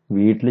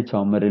വീട്ടിൽ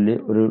ചുമരിൽ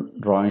ഒരു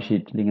ഡ്രോയിങ്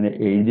ഷീറ്റിൽ ഇങ്ങനെ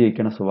എഴുതി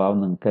വയ്ക്കുന്ന സ്വഭാവം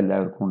നിങ്ങൾക്ക്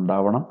എല്ലാവർക്കും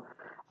ഉണ്ടാവണം.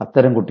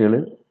 അത്തരം കുട്ടികൾ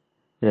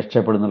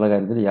രക്ഷപ്പെടുന്നുള്ള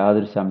കാര്യത്തിൽ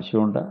യാതൊരു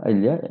സംശയവും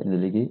ഇല്ല.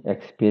 ഇതിലേക്ക്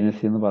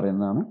എക്സ്പീരിയൻസ് എന്ന്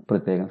പറയുന്നതാണ്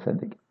പ്രത്യേകം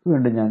ശ്രദ്ധിക്കുക.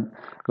 വീണ്ടും ഞാൻ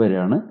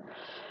വരികയാണ്.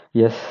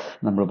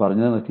 നമ്മൾ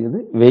പറഞ്ഞു നിർത്തിയത്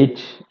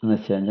വെയിറ്റ് എന്ന്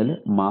വെച്ച് കഴിഞ്ഞാൽ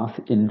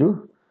mass into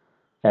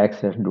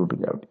acceleration due to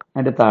gravity.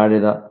 അതിൻ്റെ താഴെ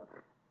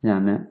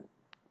ഞാൻ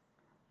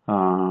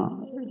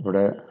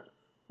ഇവിടെ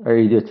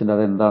എഴുതി വെച്ചിട്ടുണ്ട്,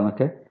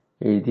 അതെന്താണെന്നൊക്കെ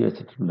എഴുതി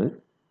വെച്ചിട്ടുണ്ട്.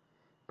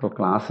 ഇപ്പോൾ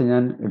ക്ലാസ്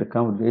ഞാൻ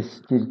എടുക്കാൻ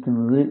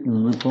ഉദ്ദേശിച്ചിരിക്കുന്നത്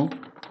ഇന്നിപ്പോൾ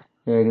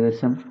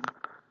ഏകദേശം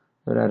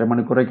ഒരു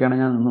അരമണിക്കൂറൊക്കെയാണ്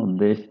ഞാൻ ഇന്ന്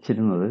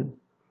ഉദ്ദേശിച്ചിരുന്നത്.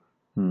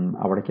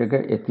 അവിടേക്കൊക്കെ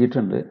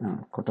എത്തിയിട്ടുണ്ട്,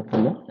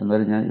 കുഴപ്പമില്ല.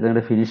 എന്നാലും ഞാൻ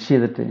ഇതങ്ങനെ ഫിനിഷ്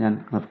ചെയ്തിട്ട് ഞാൻ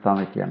നിർത്താൻ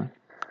വയ്ക്കുകയാണ്.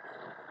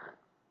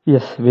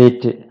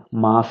 Wait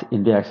mass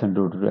into acceleration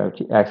due to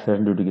gravity.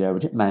 Acceleration due to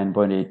gravity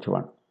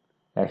 9.81.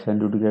 Acceleration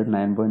due to gravity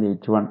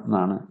 9.81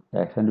 എന്നാണ്.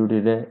 ആക്സിലേഷൻ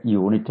ഡ്യൂട്ടിയുടെ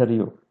യൂണിറ്റ്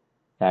അറിയോ?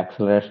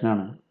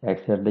 ആക്സിലറേഷനാണ്.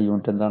 ആക്സിലേഷൻ്റെ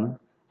യൂണിറ്റ് എന്താണ്?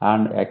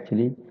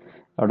 ആക്ച്വലി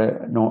അവിടെ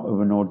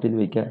നോട്ട് ചെയ്ത്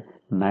വയ്ക്കുക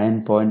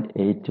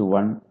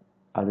 9.81.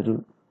 അതൊരു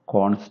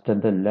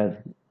കോൺസ്റ്റൻ്റ് അല്ല.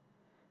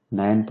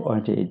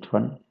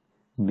 9.81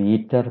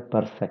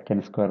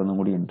 m/s² എന്നും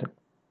കൂടി ഉണ്ട്.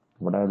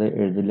 ഇവിടെ അത്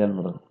എഴുതില്ല എന്ന്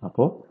പറഞ്ഞു.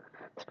 അപ്പോൾ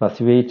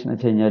സ്പെസിഫിക് എന്ന്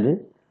വെച്ച് കഴിഞ്ഞാൽ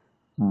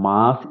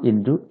mass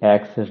into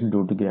acceleration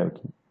due to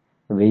gravity.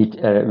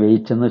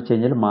 Wait എന്ന് വെച്ച്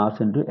കഴിഞ്ഞാൽ mass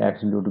into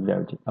acceleration due to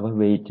gravity. അപ്പോൾ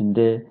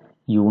വെയിറ്റിൻ്റെ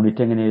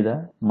യൂണിറ്റ് എങ്ങനെ എഴുതുക?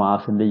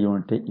 മാസിൻ്റെ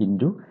unit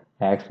into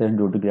acceleration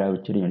due to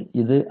ഗ്രാവിറ്റിയുടെ unit.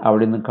 ഇത്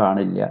അവിടെ ഒന്നും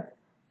കാണില്ല.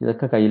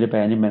 ഇതൊക്കെ കയ്യിൽ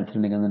പേനയും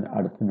പെൻസിലുണ്ടെങ്കിൽ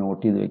അടുത്ത്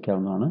നോട്ട് ചെയ്ത്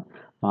വെക്കാവുന്നതാണ്.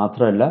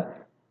 മാത്രമല്ല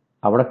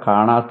അവിടെ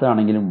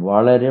കാണാത്തതാണെങ്കിലും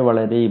വളരെ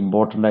വളരെ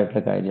ഇമ്പോർട്ടൻ്റ്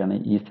ആയിട്ടുള്ള കാര്യമാണ്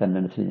ഈ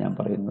സെൻറ്റൻസിൽ ഞാൻ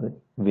പറയുന്നത്.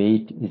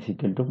 Wait is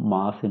equal to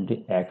mass into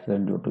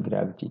acceleration due to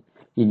gravity.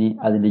 ഇനി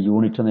അതിൻ്റെ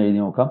യൂണിറ്റ് ഒന്ന് എഴുതി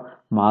നോക്കാം.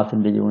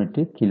 മാസിൻ്റെ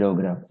unit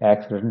kilogram,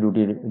 acceleration due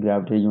to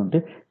ഗ്രാവിറ്റിയുടെ unit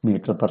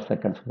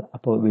m/s².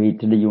 അപ്പോൾ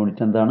വെയിറ്റിൻ്റെ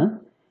യൂണിറ്റ് എന്താണ്?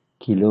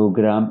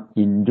 Kilogram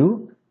into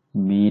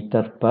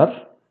m/s².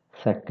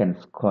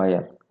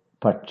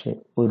 പക്ഷേ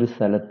ഒരു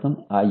സ്ഥലത്തും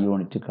ആ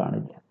യൂണിറ്റ്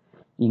കാണില്ല.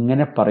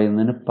 ഇങ്ങനെ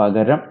പറയുന്നതിന്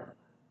പകരം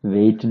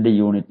വെയിറ്റിൻ്റെ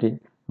unit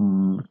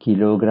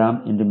kilogram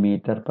into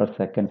metre per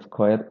second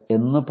square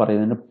എന്ന്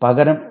പറയുന്നതിന്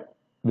പകരം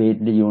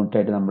വെയിറ്റിൻ്റെ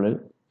യൂണിറ്റായിട്ട് നമ്മൾ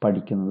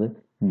പഠിക്കുന്നത്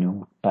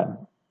ന്യൂട്ടൺ.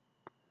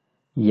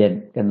 എൻ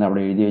എന്ന്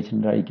അവിടെ എഴുതി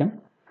വെച്ചിട്ടുണ്ടായിരിക്കാം.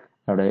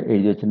 അവിടെ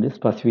എഴുതി വെച്ചിട്ടുണ്ട്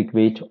specific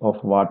weight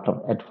of water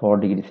at 4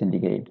 degree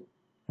centigrade.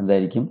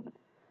 എന്തായിരിക്കും?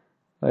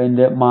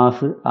 അതിൻ്റെ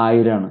മാസ്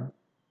 1000 ആണ്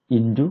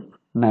ഇൻറ്റു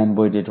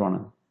 9.81 ആണ്.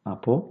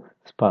 അപ്പോൾ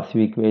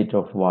സ്പെസിഫിക് വെയിറ്റ്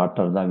ഓഫ്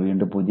വാട്ടർ ഇതാ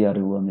വീണ്ടും പുതിയ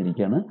അറിവ്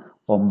വന്നിരിക്കുകയാണ്,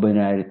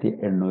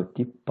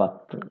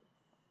 9810.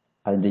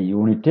 അതിൻ്റെ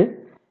unit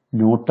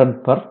newton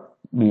per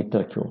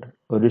metre cube.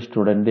 ഒരു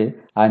സ്റ്റുഡൻറ്റ്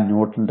ആ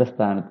ന്യൂട്ടൻ്റെ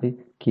സ്ഥാനത്ത്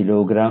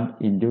kilogram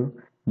into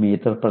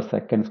metre per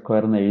second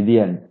square എന്ന്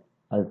എഴുതിയാൽ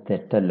അത്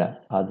തെറ്റല്ല.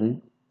 അത്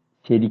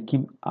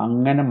ശരിക്കും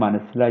അങ്ങനെ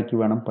മനസ്സിലാക്കി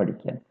വേണം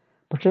പഠിക്കാൻ.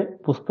 പക്ഷേ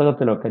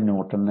പുസ്തകത്തിലൊക്കെ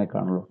ന്യൂട്ടനെ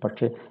കാണുള്ളൂ.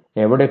 പക്ഷേ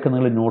എവിടെയൊക്കെ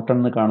നിങ്ങൾ ന്യൂട്ടൺ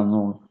എന്ന്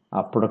കാണുന്നു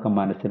അപ്പോഴൊക്കെ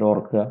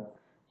മനസ്സിലോർക്കുക,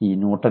 ഈ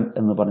ന്യൂട്ടൺ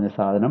എന്ന് പറഞ്ഞ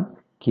സാധനം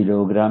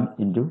kilogram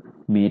into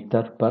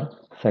metre per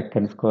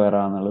second square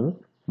ആണെന്നുള്ളത്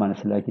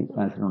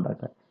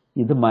മനസ്സിലുണ്ടാക്കുക.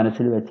 ഇത്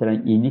മനസ്സിൽ വെച്ചാൽ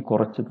ഇനി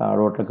കുറച്ച്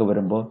താഴോട്ടൊക്കെ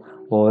വരുമ്പോൾ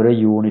ഓരോ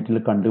യൂണിറ്റിൽ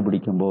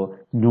കണ്ടുപിടിക്കുമ്പോൾ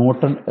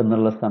ന്യൂട്ടൺ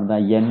എന്നുള്ള സ്ഥാനത്ത്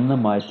എന്ന്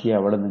മാറ്റി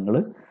അവിടെ നിങ്ങൾ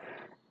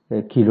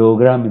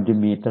kilogram into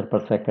metre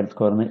per second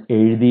square എന്ന്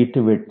എഴുതിയിട്ട്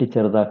വെട്ടി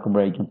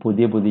ചെറുതാക്കുമ്പോഴായിരിക്കും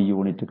പുതിയ പുതിയ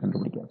യൂണിറ്റ്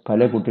കണ്ടുപിടിക്കുക. പല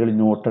കുട്ടികൾ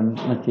ന്യൂട്ടൺ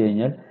എന്ന് വെച്ച്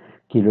കഴിഞ്ഞാൽ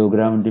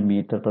kilogram into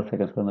metre per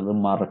second square എന്നുള്ളത്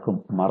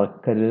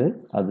മറക്കരുത്,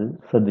 അത്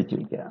ശ്രദ്ധിച്ചു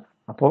വയ്ക്കുക.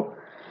 അപ്പോൾ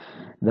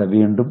ഇതാ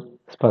വീണ്ടും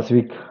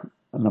സ്പെസിഫിക്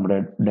നമ്മുടെ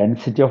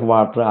ഡെൻസിറ്റി ഓഫ്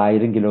വാട്ടർ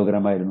 1000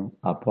 കിലോഗ്രാം ആയിരുന്നു.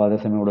 അപ്പോൾ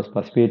അതേസമയം ഇവിടെ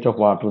സ്പെസിഫിക് വെയിറ്റ് ഓഫ്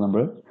വാട്ടർ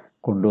നമ്മൾ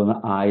കൊണ്ടുവന്ന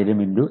 1000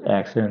 into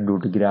accident due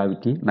to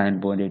gravity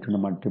 9.8 കൊണ്ട്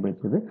മൾട്ടിപ്ലൈ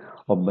ചെയ്ത്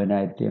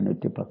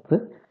 9810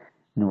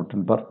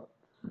 ന്യൂട്ടൺ പെർ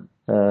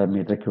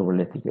മീറ്റർ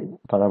ക്യൂബിൽ എത്തിക്കഴിഞ്ഞു.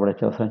 അപ്പോൾ അതവിടെ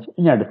വെച്ച് അവസാനിച്ചു.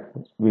 ഇനി അടുത്ത്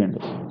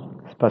വീണ്ടും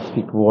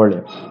സ്പെസിഫിക്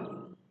വോളിയം,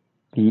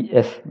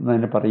 PS എന്ന്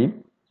തന്നെ പറയും.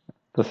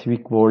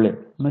 സ്പെസിഫിക് വോളിയം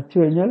എന്ന് വെച്ച്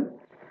കഴിഞ്ഞാൽ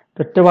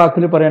ഒറ്റ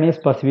വാക്കിൽ പറയുകയാണെങ്കിൽ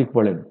സ്പെസിഫിക്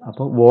വോളിയം.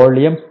 അപ്പോൾ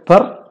വോളിയം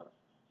പെർ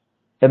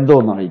എന്തോ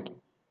ഒന്നായിരിക്കും.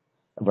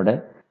 ഇവിടെ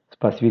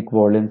സ്പെസിഫിക്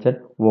വോളിയം വെച്ചാൽ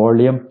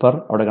വോളിയം പെർ,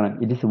 അവിടെ കാണാം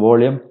it is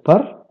volume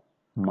per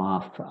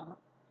mass ആണ്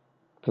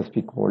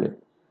സ്പെസിഫിക് വോളിയം.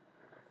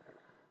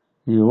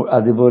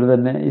 അതുപോലെ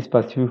തന്നെ ഈ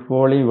സ്പെസിഫിക്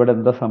വോളിയം ഇവിടെ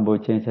എന്താ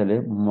സംഭവിച്ചതെന്ന് വെച്ചാൽ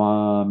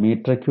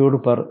മീറ്റർ ക്യൂബ്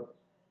പെർ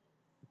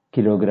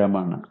കിലോഗ്രാം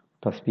ആണ്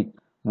സ്പെസിഫിക്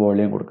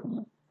വോളിയം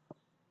കൊടുക്കുന്നത്.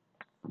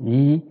 ഈ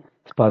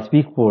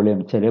സ്പെസിഫിക്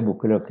വോളിയം ചില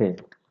ബുക്കിലൊക്കെ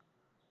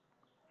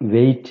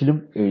വെയിറ്റിലും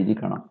എഴുതി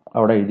കാണാം.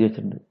 അവിടെ എഴുതി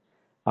വെച്ചിട്ടുണ്ട്.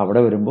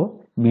 അവിടെ വരുമ്പോൾ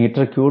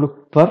metre cube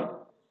per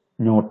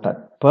newton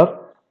per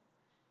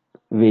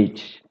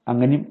wait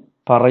അങ്ങനെയും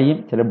പറയും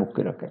ചില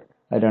ബുക്കിലൊക്കെ.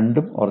 അത്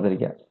രണ്ടും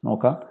ഓർത്തിരിക്കുക.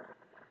 നോക്കാം.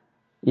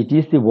 It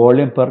is the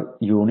volume per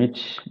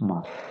unit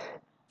mass.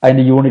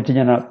 അതിൻ്റെ യൂണിറ്റ്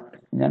ഞാൻ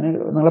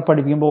നിങ്ങളെ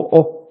പഠിപ്പിക്കുമ്പോൾ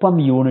ഒപ്പം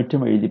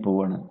യൂണിറ്റും എഴുതി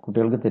പോവുകയാണ്,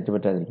 കുട്ടികൾക്ക്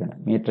തെറ്റുപറ്റാതിരിക്കുകയാണ്.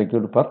 മീറ്റർ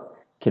ക്യൂബ് പെർ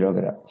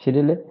കിലോഗ്രാം,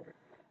 ശരിയല്ലേ?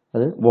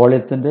 അത്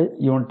വോളിയത്തിൻ്റെ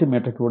unit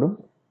metre ക്യൂബും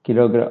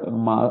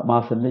kilogram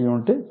മാസിൻ്റെ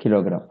unit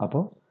kilogram.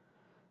 അപ്പോൾ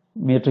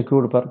മീറ്റർ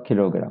ക്യൂബ് പെർ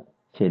കിലോഗ്രാം.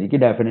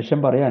 ശരിക്കും ഡെഫിനിഷൻ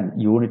പറയാൻ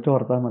യൂണിറ്റ്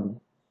ഓർത്താൽ മതി.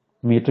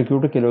 മീറ്റർ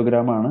ക്യൂബ്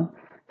കിലോഗ്രാം ആണ്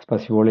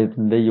സ്പെസിഫിക്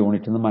വോളിയത്തിൻ്റെ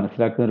യൂണിറ്റ് എന്ന്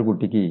മനസ്സിലാക്കുന്ന ഒരു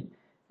കുട്ടിക്ക്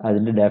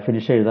അതിൻ്റെ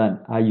ഡെഫിനിഷൻ എഴുതാൻ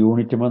ആ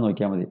യൂണിറ്റുമ്പോൾ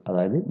നോക്കിയാൽ മതി.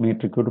 അതായത്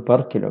മീറ്റർ ക്യൂബ് പെർ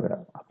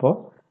കിലോഗ്രാം. അപ്പോൾ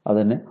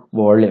അതന്നെ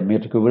വോളിയം,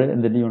 മീറ്റർ ക്യൂബിൽ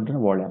എന്തിൻ്റെ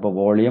യൂണിറ്റാണ്? വോളിയം. അപ്പോൾ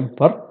വോളിയം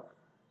പെർ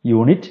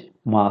യൂണിറ്റ്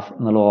മാസ്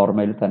എന്നുള്ള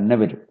ഓർമ്മയിൽ തന്നെ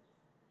വരും.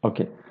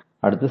 ഓക്കെ.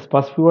 അടുത്ത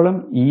specific volume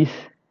is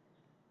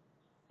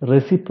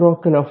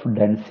reciprocal of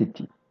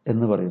density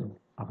എന്ന് പറയുന്നു.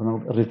 അപ്പോൾ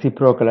നമുക്ക്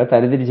റെസിപ്രോക്കൽ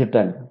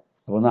തരംതിരിച്ചിട്ടാണ്.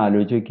 അപ്പോൾ ഒന്ന്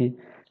ആലോചിച്ച് നോക്കി,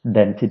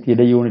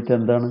 ഡെൻസിറ്റിയുടെ യൂണിറ്റ്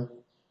എന്താണ്?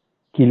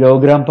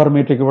 Kilogram per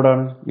metre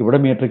ക്യൂബാണ്. ഇവിടെ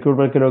മീറ്റർ ക്യൂബ്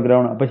പെർ കിലോഗ്രാം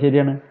ആണ്. അപ്പോൾ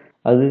ശരിയാണ്,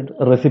 അത്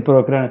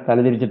റെസിപ്രോക്കലാണ്,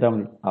 തലതിരിച്ചിട്ടാൽ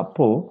മതി.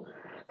 അപ്പോൾ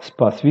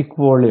സ്പെസിഫിക്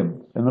വോളിയം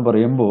എന്ന്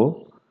പറയുമ്പോൾ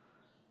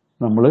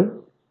നമ്മൾ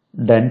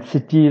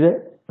ഡെൻസിറ്റിയുടെ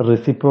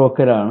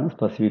റെസിപ്രോക്കലാണ്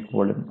സ്പെസിഫിക്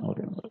വോളിയം എന്ന്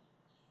പറയുന്നത്.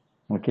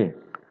 ഓക്കെ.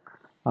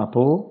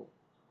 അപ്പോൾ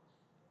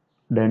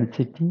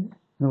ഡെൻസിറ്റി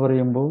എന്ന്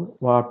പറയുമ്പോൾ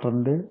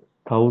വാട്ടറിൻ്റെ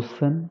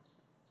 1000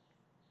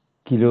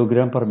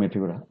 കിലോഗ്രാം പെർ മീറ്റർ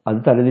ക്യൂബ്, അത്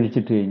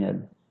തലതിരിച്ചിട്ട് കഴിഞ്ഞാൽ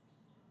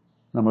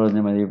നമ്മൾ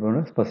പറഞ്ഞ മതി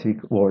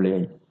സ്പെസിഫിക്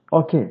വോളിയമായി.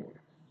 ഓക്കെ.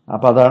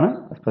 അപ്പോൾ അതാണ്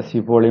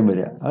സ്പെസിഫിക് വോളിയം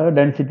വരിക. അത്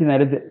ഡെൻസിറ്റി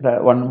നേരെ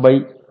 1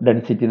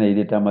 ഡെൻസിറ്റി എന്ന്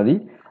എഴുതിയിട്ടാൽ മതി.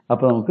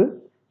 അപ്പോൾ നമുക്ക്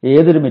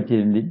ഏതൊരു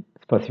മെറ്റീരിയലിൻ്റെയും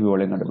സ്പെസിഫിക്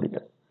വോളിയം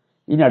കണ്ടുപിടിക്കാം.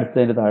 ഇനി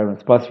അടുത്തതിൻ്റെ താഴെ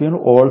specific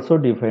also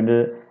defined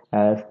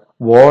as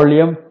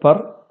volume per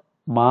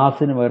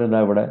മാസിന് പകരം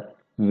എന്താ ഇവിടെ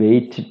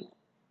വെയിറ്റ്.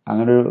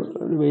 അങ്ങനെ ഒരു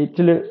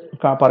വെയിറ്റിൽ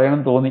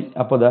പറയണമെന്ന് തോന്നി.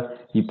 അപ്പോൾ ഇതാ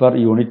ഈ പെർ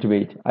യൂണിറ്റ്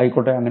വെയിറ്റ്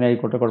ആയിക്കോട്ടെ, അങ്ങനെ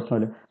ആയിക്കോട്ടെ,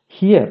 കുഴപ്പമില്ല.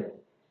 ഹിയർ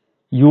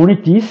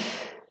യൂണിറ്റ് ഈസ്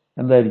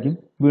എന്തായിരിക്കും?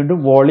 വീണ്ടും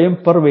വോളിയം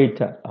പെർ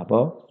വെയിറ്റ്.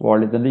 അപ്പോൾ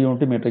വോളിയത്തിൻ്റെ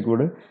unit metre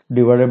cube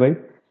divide by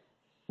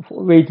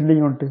വെയിറ്റിൻ്റെ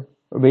unit.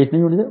 വെയിറ്റിൻ്റെ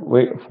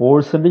unit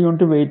ഫോഴ്സിൻ്റെ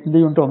unit വെയിറ്റിൻ്റെ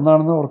unit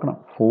ഒന്നാണെന്ന് ഓർക്കണം.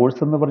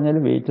 ഫോഴ്സ് എന്ന്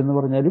പറഞ്ഞാലും വെയിറ്റ് എന്ന്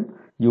പറഞ്ഞാലും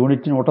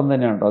യൂണിറ്റ് ന്യൂട്ടൺ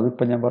തന്നെയാണ് കേട്ടോ.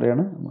 അതിപ്പോൾ ഞാൻ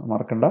പറയാണ്,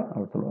 മറക്കണ്ട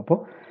അകത്തുള്ളൂ. അപ്പോൾ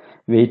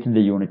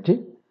വെയിറ്റിൻ്റെ യൂണിറ്റ്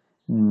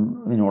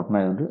ന്യൂട്ടൺ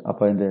ആയതുകൊണ്ട്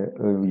അപ്പോൾ അതിൻ്റെ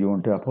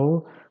യൂണിറ്റ്. അപ്പോൾ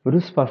ഒരു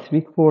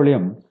സ്പെസിഫിക്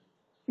വോളിയം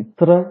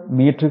ഇത്ര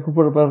മീറ്റർ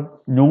ക്യൂബ് പെർ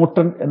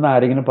ന്യൂട്ടൺ എന്ന്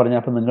ആരെങ്കിലും പറഞ്ഞാൽ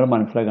അപ്പോൾ നിങ്ങൾ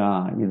മനസ്സിലാക്കുക,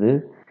 ഇത്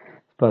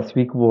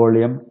സ്പെസിഫിക്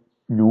വോളിയം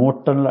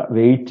ന്യൂട്ടൺ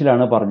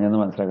വെയിറ്റിലാണ് പറഞ്ഞതെന്ന്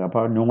മനസ്സിലാക്കുക.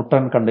 അപ്പോൾ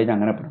ന്യൂട്ടൺ കണ്ടു കഴിഞ്ഞാൽ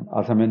അങ്ങനെ പറയും.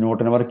 ആ സമയം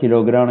ന്യൂട്ടൺ പെർ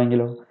കിലോഗ്രാം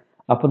ആണെങ്കിലോ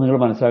അപ്പോൾ നിങ്ങൾ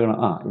മനസ്സിലാക്കണം,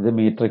 ഇത്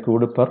മീറ്റർ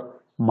ക്യൂബ് പെർ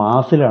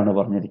മാസിലാണ്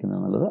പറഞ്ഞിരിക്കുന്നത്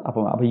എന്നുള്ളത്.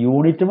 അപ്പോൾ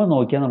യൂണിറ്റുമ്പോൾ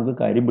നോക്കിയാൽ നമുക്ക്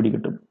കാര്യം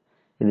പിടികിട്ടും.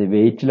 ഇത്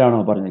വെയിറ്റിലാണോ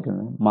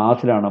പറഞ്ഞിരിക്കുന്നത്,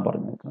 മാസിലാണോ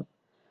പറഞ്ഞിരിക്കുന്നത്.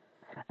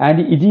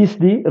 And it is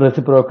the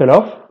reciprocal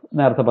of,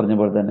 നേരത്തെ പറഞ്ഞ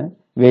പോലെ തന്നെ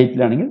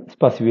വെയിറ്റിലാണെങ്കിൽ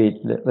സ്പെസിഫിക്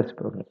വെയിറ്റിൽ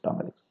റെസിപ്രോക്കൽ ഇട്ടാൽ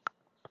മതി.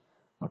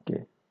 ഓക്കെ.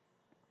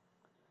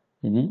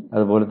 ഇനി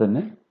അതുപോലെ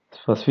തന്നെ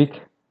സ്പെസിഫിക്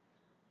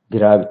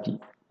ഗ്രാവിറ്റി.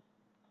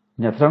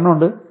 ഇനി എത്ര എണ്ണം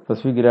ഉണ്ട്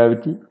സ്പെസിഫിക്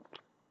ഗ്രാവിറ്റി?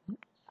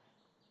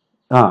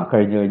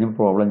 കഴിഞ്ഞ്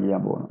പ്രോബ്ലം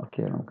ചെയ്യാൻ പോകണം.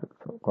 ഓക്കെ, നമുക്ക്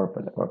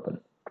കുഴപ്പമില്ല.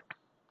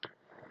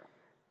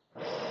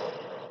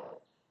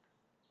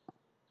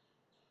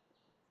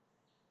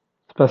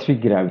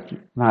 സ്പെസിഫിക് ഗ്രാവിറ്റി,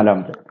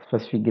 നാലാമത്തെ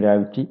സ്പെസിഫിക്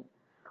ഗ്രാവിറ്റി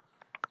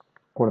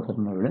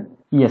കൊടുത്തിട്ടുള്ളത്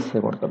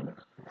കൊടുത്തിട്ടുണ്ട്.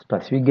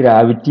 സ്പെസിഫിക്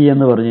ഗ്രാവിറ്റി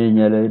എന്ന് പറഞ്ഞു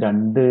കഴിഞ്ഞാൽ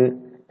രണ്ട്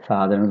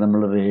സാധനങ്ങൾ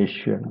തമ്മിലുള്ള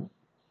റേഷ്യോ ആണ്.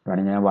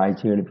 വേണമെങ്കിൽ ഞാൻ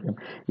വായിച്ച് കേൾപ്പിക്കാം.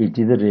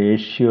 It is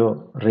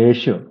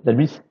ratio that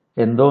means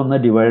എന്തോ ഒന്ന്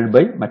ഡിവൈഡ്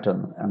ബൈ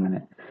മറ്റൊന്ന്, അങ്ങനെ.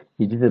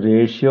 It is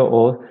ratio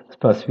of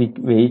specific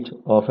weight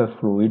of A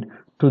fluid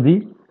to the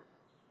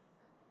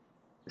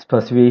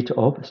specific weight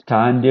of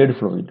standard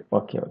fluid.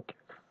 Okay.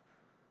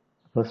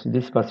 അപ്പോൾ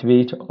the specific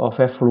weight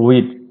of A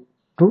fluid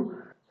to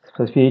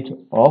specific weight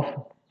of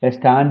A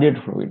standard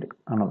fluid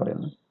ആണ്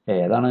പറയുന്നത്.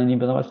 ഏതാണ്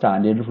ഇനിയിപ്പോൾ നമ്മൾ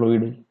standard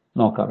fluid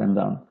നോക്കാം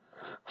എന്താണ്.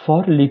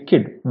 Four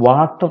liquid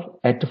water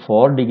at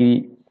 4 degree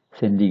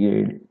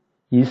centigrade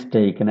is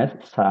taken as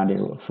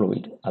standard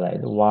fluid.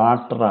 അതായത്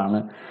വാട്ടറാണ്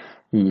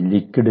ഈ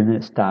ലിക്വിഡിന്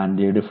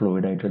സ്റ്റാൻഡേർഡ്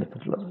ഫ്ലൂയിഡായിട്ട്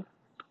എടുത്തിട്ടുള്ളത്.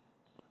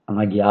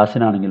 എന്നാൽ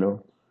ഗ്യാസിനാണെങ്കിലോ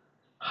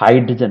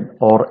hydrogen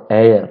or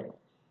air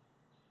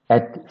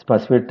at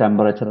specific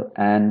temperature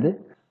and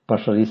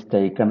pressure is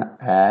taken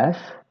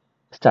as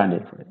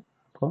standard fluid.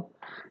 അപ്പോൾ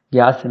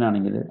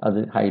ഗ്യാസിനാണെങ്കിൽ അത്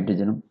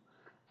ഹൈഡ്രജനും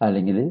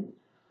അല്ലെങ്കിൽ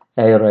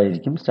എയറും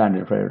ആയിരിക്കും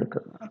സ്റ്റാൻഡേർഡ് ഫ്ലൂയിഡ്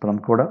എടുക്കുന്നത്. അപ്പോൾ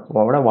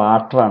നമുക്കിവിടെ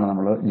വാട്ടറാണ്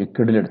നമ്മൾ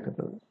ലിക്വിഡിൽ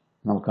എടുത്തിട്ടുള്ളത്.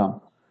 നോക്കാം.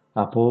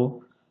 അപ്പോൾ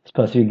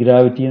സ്പെസിഫിക്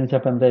ഗ്രാവിറ്റി എന്ന്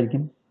വെച്ചാൽ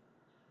എന്തായിരിക്കും?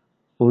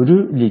 ഒരു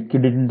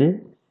ലിക്വിഡിൻ്റെ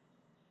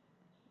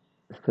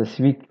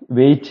സ്പെസിഫിക്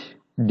വെയിറ്റ്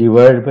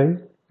ഡിവൈഡ് ബൈ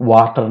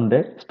വാട്ടറിൻ്റെ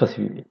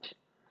സ്പെസിഫിക് വെയിറ്റ്.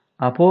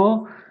 അപ്പോൾ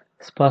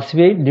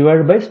specific weight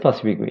divide by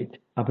specific weight.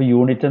 അപ്പോൾ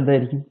യൂണിറ്റ്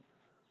എന്തായിരിക്കും?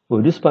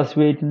 ഒരു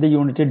സ്പെസിഫിക് വെയിറ്റിൻ്റെ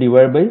യൂണിറ്റ്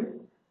ഡിവൈഡ് ബൈ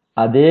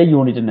അതേ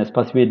യൂണിറ്റ് തന്നെ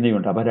സ്പെസിഫിക് വെയിറ്റിൻ്റെ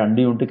യൂണിറ്റ്. അപ്പോൾ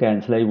 2 യൂണിറ്റ്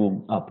ക്യാൻസലായി പോകും.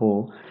 അപ്പോൾ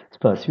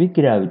സ്പെസിഫിക്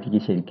ഗ്രാവിറ്റിക്ക്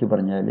ശരിക്കും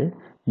പറഞ്ഞാൽ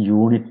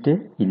യൂണിറ്റ്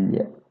ഇല്ല.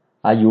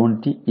 ആ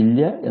യൂണിറ്റ് ഇല്ല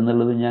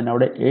എന്നുള്ളത് ഞാൻ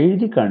അവിടെ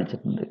എഴുതി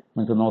കാണിച്ചിട്ടുണ്ട്.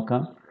 നമുക്ക്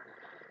നോക്കാം.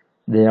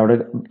 അവിടെ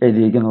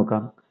എഴുതിയിരിക്കാൻ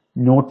നോക്കാം.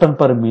 ന്യൂട്ടൺ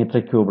പെർ മീറ്റർ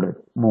ക്യൂബ്ഡ്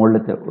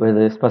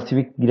മുകളിലത്തെ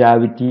സ്പെസിഫിക്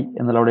ഗ്രാവിറ്റി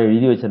എന്നുള്ള അവിടെ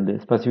എഴുതി വെച്ചിട്ടുണ്ട്.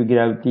 Specific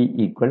gravity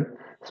equal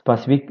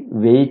specific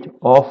weight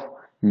of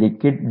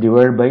liquid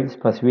divide by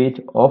specific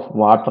weight of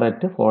water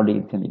at 4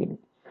 degree centigrade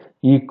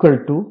equal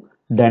to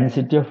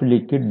density of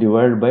liquid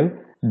divide by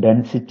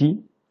density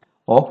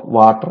of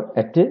water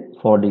at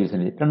 4 degree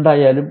centigrade.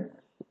 രണ്ടായാലും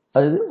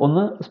അതായത്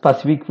ഒന്ന്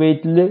specific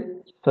വെയിറ്റിൽ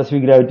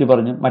specific gravity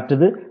പറഞ്ഞു,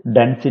 മറ്റത്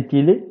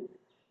ഡെൻസിറ്റിയിൽ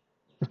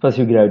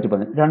specific gravity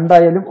പറഞ്ഞു.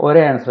 രണ്ടായാലും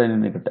ഒരേ answer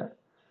തന്നെ കിട്ടുക.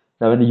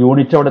 അതായത്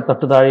യൂണിറ്റ് അവിടെ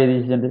തൊട്ട് താഴെ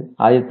എഴുതിയിട്ടുണ്ട്.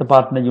 ആദ്യത്തെ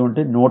പാർട്ടിൻ്റെ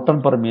unit newton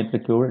per metre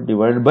cube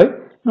divide by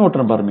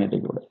newton per metre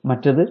cube.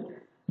 മറ്റത്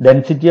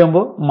ഡെൻസിറ്റി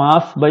ആകുമ്പോൾ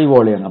മാസ് ബൈ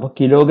വോളിയാണ്. അപ്പോൾ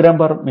kilogram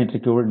per metre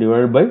cube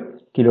divide by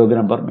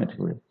kilogram per metre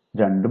cube.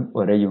 രണ്ടും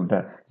ഒരേ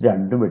യൂണിറ്റാണ്.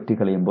 രണ്ടും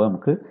വെട്ടിക്കളയുമ്പോൾ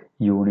നമുക്ക്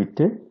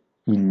യൂണിറ്റ്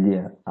ഇല്ല.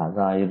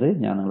 അതായത്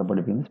ഞാൻ നിങ്ങളെ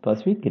പഠിപ്പിക്കുന്നത്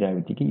സ്പെസിഫിക്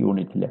ഗ്രാവിറ്റിക്ക്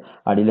യൂണിറ്റ് ഇല്ല.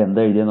 അടിയിൽ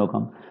എന്താ എഴുതിയാൽ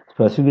നോക്കാം.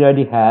 Specific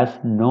gravity has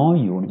no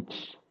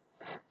unit.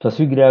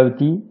 Specific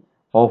gravity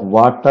of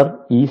water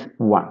is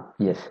 1.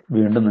 Yes,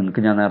 വീണ്ടും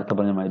നിങ്ങൾക്ക് ഞാൻ നേരത്തെ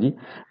പറഞ്ഞ മാതിരി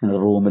നിങ്ങൾ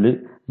റൂമിൽ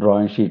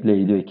ഡ്രോയിങ് ഷീറ്റിൽ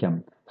എഴുതി വയ്ക്കാം.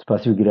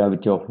 Specific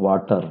gravity of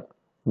water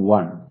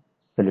 1.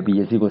 അല്ലെ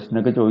PSC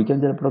ക്വസ്റ്റ്യനൊക്കെ ചോദിക്കാൻ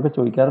ചിലപ്പോഴൊക്കെ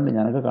ചോദിക്കാറുണ്ട്.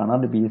 ഞാനൊക്കെ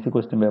കാണാറുണ്ട് PSC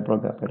ക്വസ്റ്റ്യൻ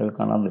പേപ്പറൊക്കെ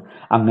കാണാറുണ്ട്.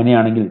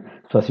 അങ്ങനെയാണെങ്കിൽ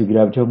സ്പെസിഫിക്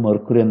ഗ്രാവിറ്റി ഓഫ്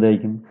മെർക്കുറി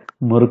എന്തായിരിക്കും?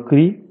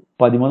 മെർക്കുറി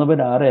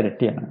 13/6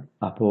 ഇരട്ടിയാണ്.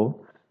 അപ്പോൾ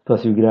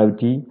സ്പെസിഫിക്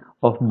ഗ്രാവിറ്റി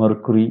ഓഫ്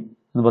മെർക്കുറി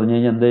എന്ന് പറഞ്ഞു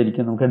കഴിഞ്ഞാൽ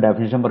എന്തായിരിക്കും? നമുക്ക്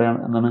ഡെഫിനിഷൻ പറയാൻ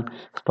എന്താണ്?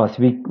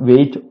 Specific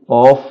weight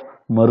of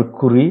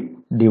mercury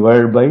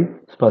divide by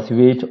specific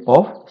weight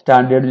of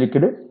standard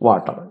liquid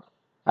water.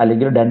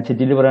 അല്ലെങ്കിൽ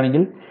ഡെൻസിറ്റിയിൽ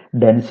പറയുകയാണെങ്കിൽ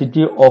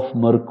density of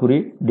mercury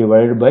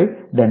divide by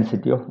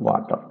density of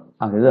water.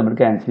 അതായത് നമ്മൾ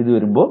ക്യാൻസൽ ചെയ്ത്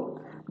വരുമ്പോൾ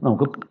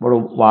നമുക്ക് ഇവിടെ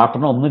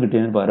വാട്ടറിന് 1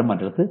 കിട്ടിയതിന് പകരം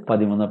മറ്റടുത്ത്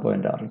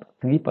 13.6 ഉണ്ട്.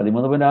 ഈ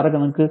 13.6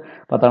 നിങ്ങൾക്ക്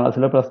 10ാം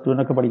ക്ലാസ്സിലോ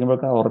 +2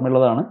 പഠിക്കുമ്പോഴൊക്കെ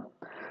ഓർമ്മയുള്ളതാണ്.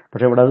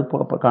 പക്ഷേ ഇവിടെ അത്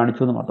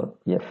കാണിച്ചു എന്ന് മാത്രം.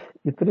 യെസ്,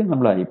 ഇത്രയും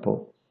നമ്മളായിപ്പോൾ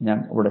ഞാൻ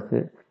ഇവിടെ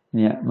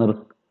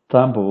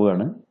നിർത്താൻ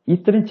പോവുകയാണ്.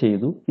 ഇത്രയും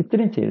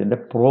ചെയ്തതിൻ്റെ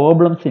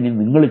പ്രോബ്ലംസ് ഇനി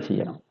നിങ്ങൾ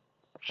ചെയ്യണം.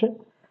 പക്ഷെ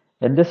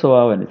എൻ്റെ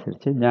സ്വഭാവം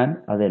അനുസരിച്ച്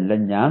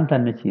അതെല്ലാം ഞാൻ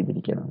തന്നെ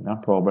ചെയ്തിരിക്കണം. ഞാൻ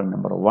problem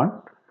number 1,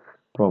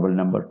 problem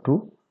number 2,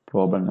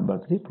 problem number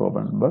 3,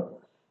 problem number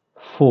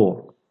 4,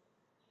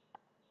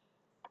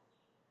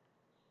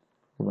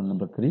 problem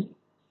number 3,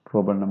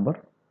 problem number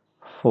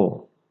 4,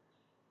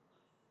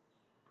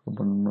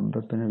 problem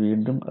number പിന്നെ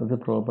വീണ്ടും അത്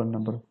പ്രോബ്ലം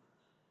നമ്പർ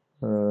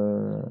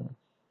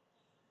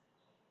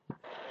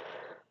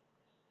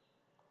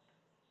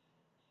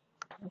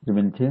ഒരു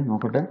മിനിറ്റ്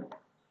നോക്കട്ടെ.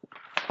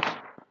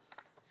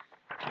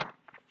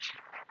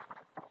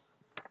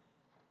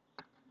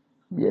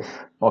 Yes,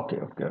 okay.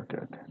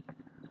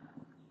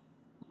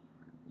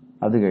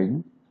 അത് കഴിഞ്ഞ്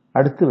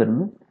അടുത്ത്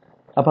വരുന്നത്.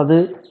 അപ്പം അത്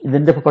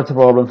ഇതിൻ്റെ കുറച്ച്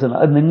പ്രോബ്ലംസ്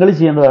അത് നിങ്ങൾ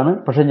ചെയ്യേണ്ടതാണ്.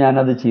 പക്ഷെ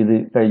ഞാനത് ചെയ്ത്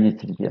കഴിഞ്ഞ്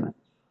വെച്ചിരിക്കുകയാണ്.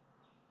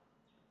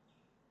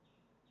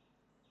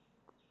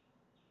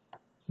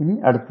 ഇനി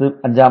അടുത്ത്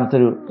അഞ്ചാമത്തെ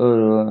ഒരു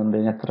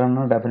എത്ര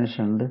എണ്ണം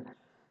ഡെഫിനിഷൻ ഉണ്ട്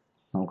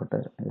നോക്കട്ടെ.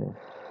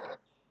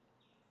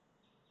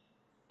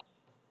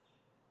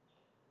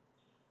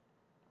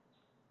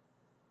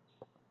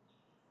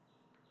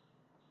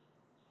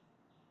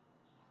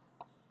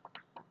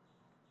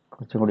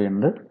 കുറച്ചും കൂടി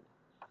ഉണ്ട്.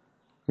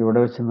 ഇവിടെ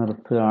വെച്ച്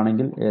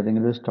നിർത്തുകയാണെങ്കിൽ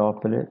ഏതെങ്കിലും ഒരു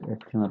സ്റ്റോപ്പിൽ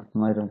എത്തി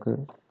നിർത്തുന്നതായി നമുക്ക്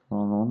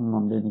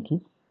തോന്നുന്നുണ്ട് എനിക്ക്.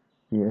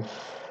 യെസ്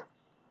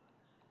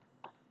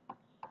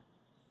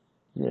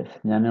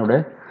ഞാനിവിടെ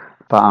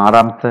ഇപ്പം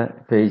 6ാമത്തെ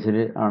പേജിൽ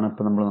ആണ്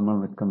ഇപ്പം നമ്മൾ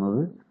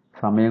നിൽക്കുന്നത്.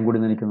 സമയം കൂടി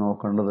എനിക്ക്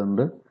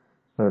നോക്കേണ്ടതുണ്ട്.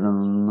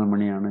 11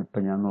 മണിയാണ്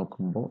ഇപ്പം ഞാൻ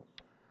നോക്കുമ്പോൾ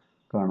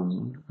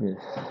കാണുന്നു.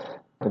 യെസ്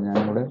ഇപ്പം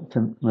ഞാനിവിടെ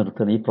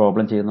നിർത്തുകയാണ്. ഈ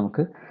പ്രോബ്ലം ചെയ്ത്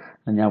നമുക്ക്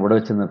ഞാൻ ഇവിടെ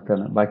വെച്ച്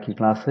നിർത്തുകയാണ്. ബാക്കി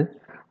ക്ലാസ്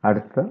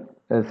അടുത്ത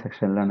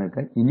സെക്ഷനിലാണ്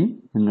എടുക്കുക. ഇനി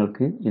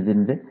നിങ്ങൾക്ക്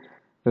ഇതിൻ്റെ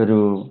ഒരു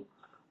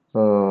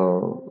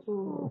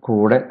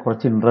കൂടെ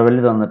കുറച്ച് ഇൻ്റർവെൽ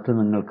തന്നിട്ട്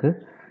നിങ്ങൾക്ക്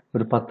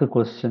ഒരു 10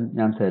 ക്വസ്റ്റ്യൻ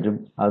ഞാൻ തരും.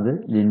 അത്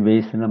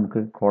ലിൻവേസിന് നമുക്ക്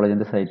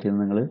കോളേജിൻ്റെ സൈറ്റിൽ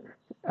നിന്ന് നിങ്ങൾ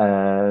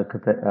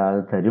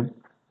തരും.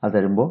 അത്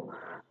തരുമ്പോൾ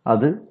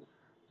അത്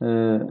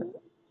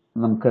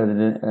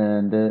നമുക്കതിന്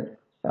എൻ്റെ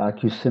ആ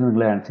ക്വസ്റ്റ്യൻ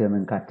നിങ്ങൾ ആൻസർ ചെയ്യാൻ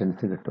നിങ്ങൾക്ക്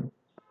അറ്റൻഡൻസ് കിട്ടും.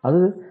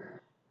 അത്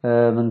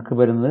നിങ്ങൾക്ക്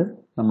വരുന്നത്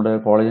നമ്മുടെ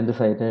കോളേജിൻ്റെ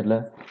സൈറ്റായിട്ടുള്ള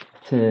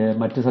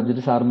മറ്റ്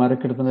സബ്ജക്റ്റ്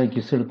സാർമാരൊക്കെ എടുക്കുന്ന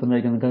ക്വിസ്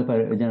എടുക്കുന്നതായിരിക്കും നിങ്ങൾക്ക്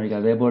പരിചയമായിരിക്കും.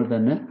 അതേപോലെ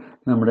തന്നെ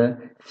നമ്മുടെ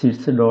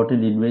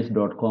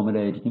sits.linways.com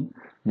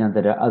ഞാൻ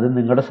തരാം. അത്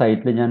നിങ്ങളുടെ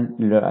സൈറ്റിൽ ഞാൻ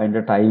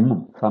അതിൻ്റെ ടൈമും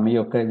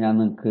സമയമൊക്കെ ഞാൻ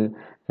നിങ്ങൾക്ക്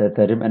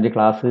തരും. എൻ്റെ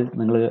ക്ലാസ്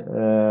നിങ്ങൾ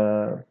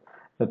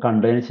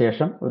കണ്ടതിന്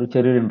ശേഷം ഒരു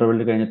ചെറിയൊരു ഇൻ്റർവെൽ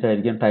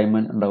കഴിഞ്ഞിട്ടായിരിക്കും ടൈം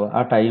ഉണ്ടാവുക.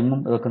 ആ ടൈമും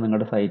ഇതൊക്കെ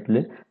നിങ്ങളുടെ സൈറ്റിൽ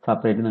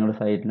സെപ്പറേറ്റ് നിങ്ങളുടെ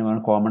സൈറ്റിൽ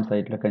കോമൺ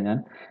സൈറ്റിലൊക്കെ ഞാൻ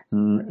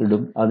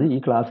ഇടും. അത് ഈ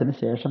ക്ലാസ്സിന്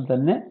ശേഷം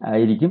തന്നെ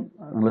ആയിരിക്കും.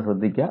 നിങ്ങൾ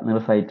ശ്രദ്ധിക്കുക,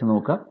 നിങ്ങൾ സൈറ്റ്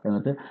നോക്കുക,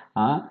 എന്നിട്ട്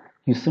ആ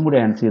ക്വിസും കൂടി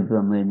ആൻസർ ചെയ്ത്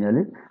തന്നു കഴിഞ്ഞാൽ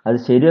അത്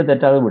ശരിയോ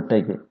തെറ്റാതെ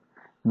വിട്ടേക്ക്.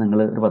 നിങ്ങൾ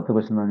ഒരു 10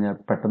 ക്വസ്റ്റ്യൻ പറഞ്ഞാൽ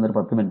പെട്ടെന്ന് ഒരു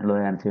 10 മിനിറ്റുള്ള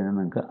ആൻസർ ചെയ്താൽ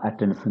നിങ്ങൾക്ക്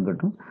അറ്റൻഡൻസും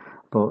കിട്ടും.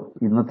 അപ്പോൾ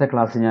ഇന്നത്തെ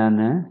ക്ലാസ് ഞാൻ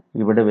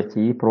ഇവിടെ വെച്ച്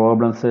ഈ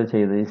പ്രോബ്ലംസ്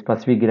ചെയ്ത് ഈ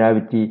സ്പെസിഫിക്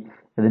ഗ്രാവിറ്റി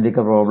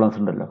ഇതിൻ്റെയൊക്കെ പ്രോബ്ലംസ്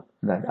ഉണ്ടല്ലോ,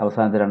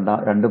 അവസാനത്തെ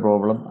 2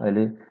 പ്രോബ്ലം അതിൽ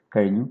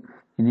കഴിഞ്ഞു.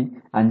 ഇനി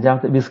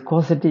 5ാമത്തെ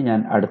വിസ്കോസിറ്റി ഞാൻ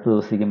അടുത്ത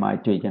ദിവസത്തേക്ക്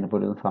മാറ്റി വയ്ക്കാൻ ഇപ്പോൾ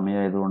ഒരു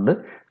സമയമായതുകൊണ്ട്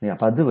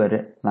അപ്പം അതുവരെ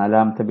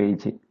 4ാമത്തെ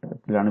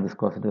പേജിലാണ്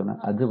വിസ്കോസിറ്റി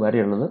പറഞ്ഞത്.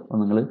 അതുവരെയുള്ളത്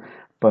നിങ്ങൾ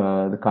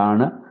ഇത്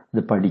കാണുക,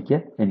 ഇത് പഠിക്കുക.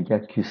 എനിക്ക് ആ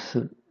ക്വിസ്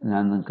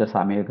ഞാൻ നിങ്ങൾക്ക്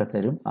സമയമൊക്കെ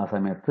തരും. ആ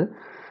സമയത്ത്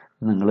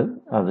നിങ്ങൾ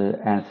അത്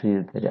ആൻസർ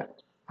ചെയ്ത് തരിക.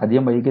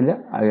 അധികം വൈകില്ല.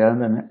 അറിയാതെ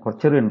തന്നെ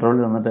കുറച്ചൊരു ഇൻ്റർവെൽ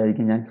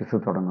തന്നിട്ടായിരിക്കും ഞാൻ ക്വിസ്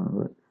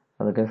തുടങ്ങുന്നത്.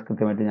 അതൊക്കെ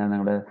കൃത്യമായിട്ട് ഞാൻ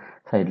നിങ്ങളുടെ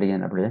സൈറ്റിലേക്ക്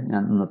ഞാൻ അപ്ലൈ ചെയ്യാം.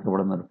 ഞാൻ ഇന്നത്തെ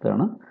ഇവിടെ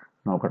നിർത്തുകയാണ്.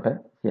 നോക്കട്ടെ.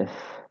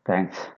 Yes, thanks.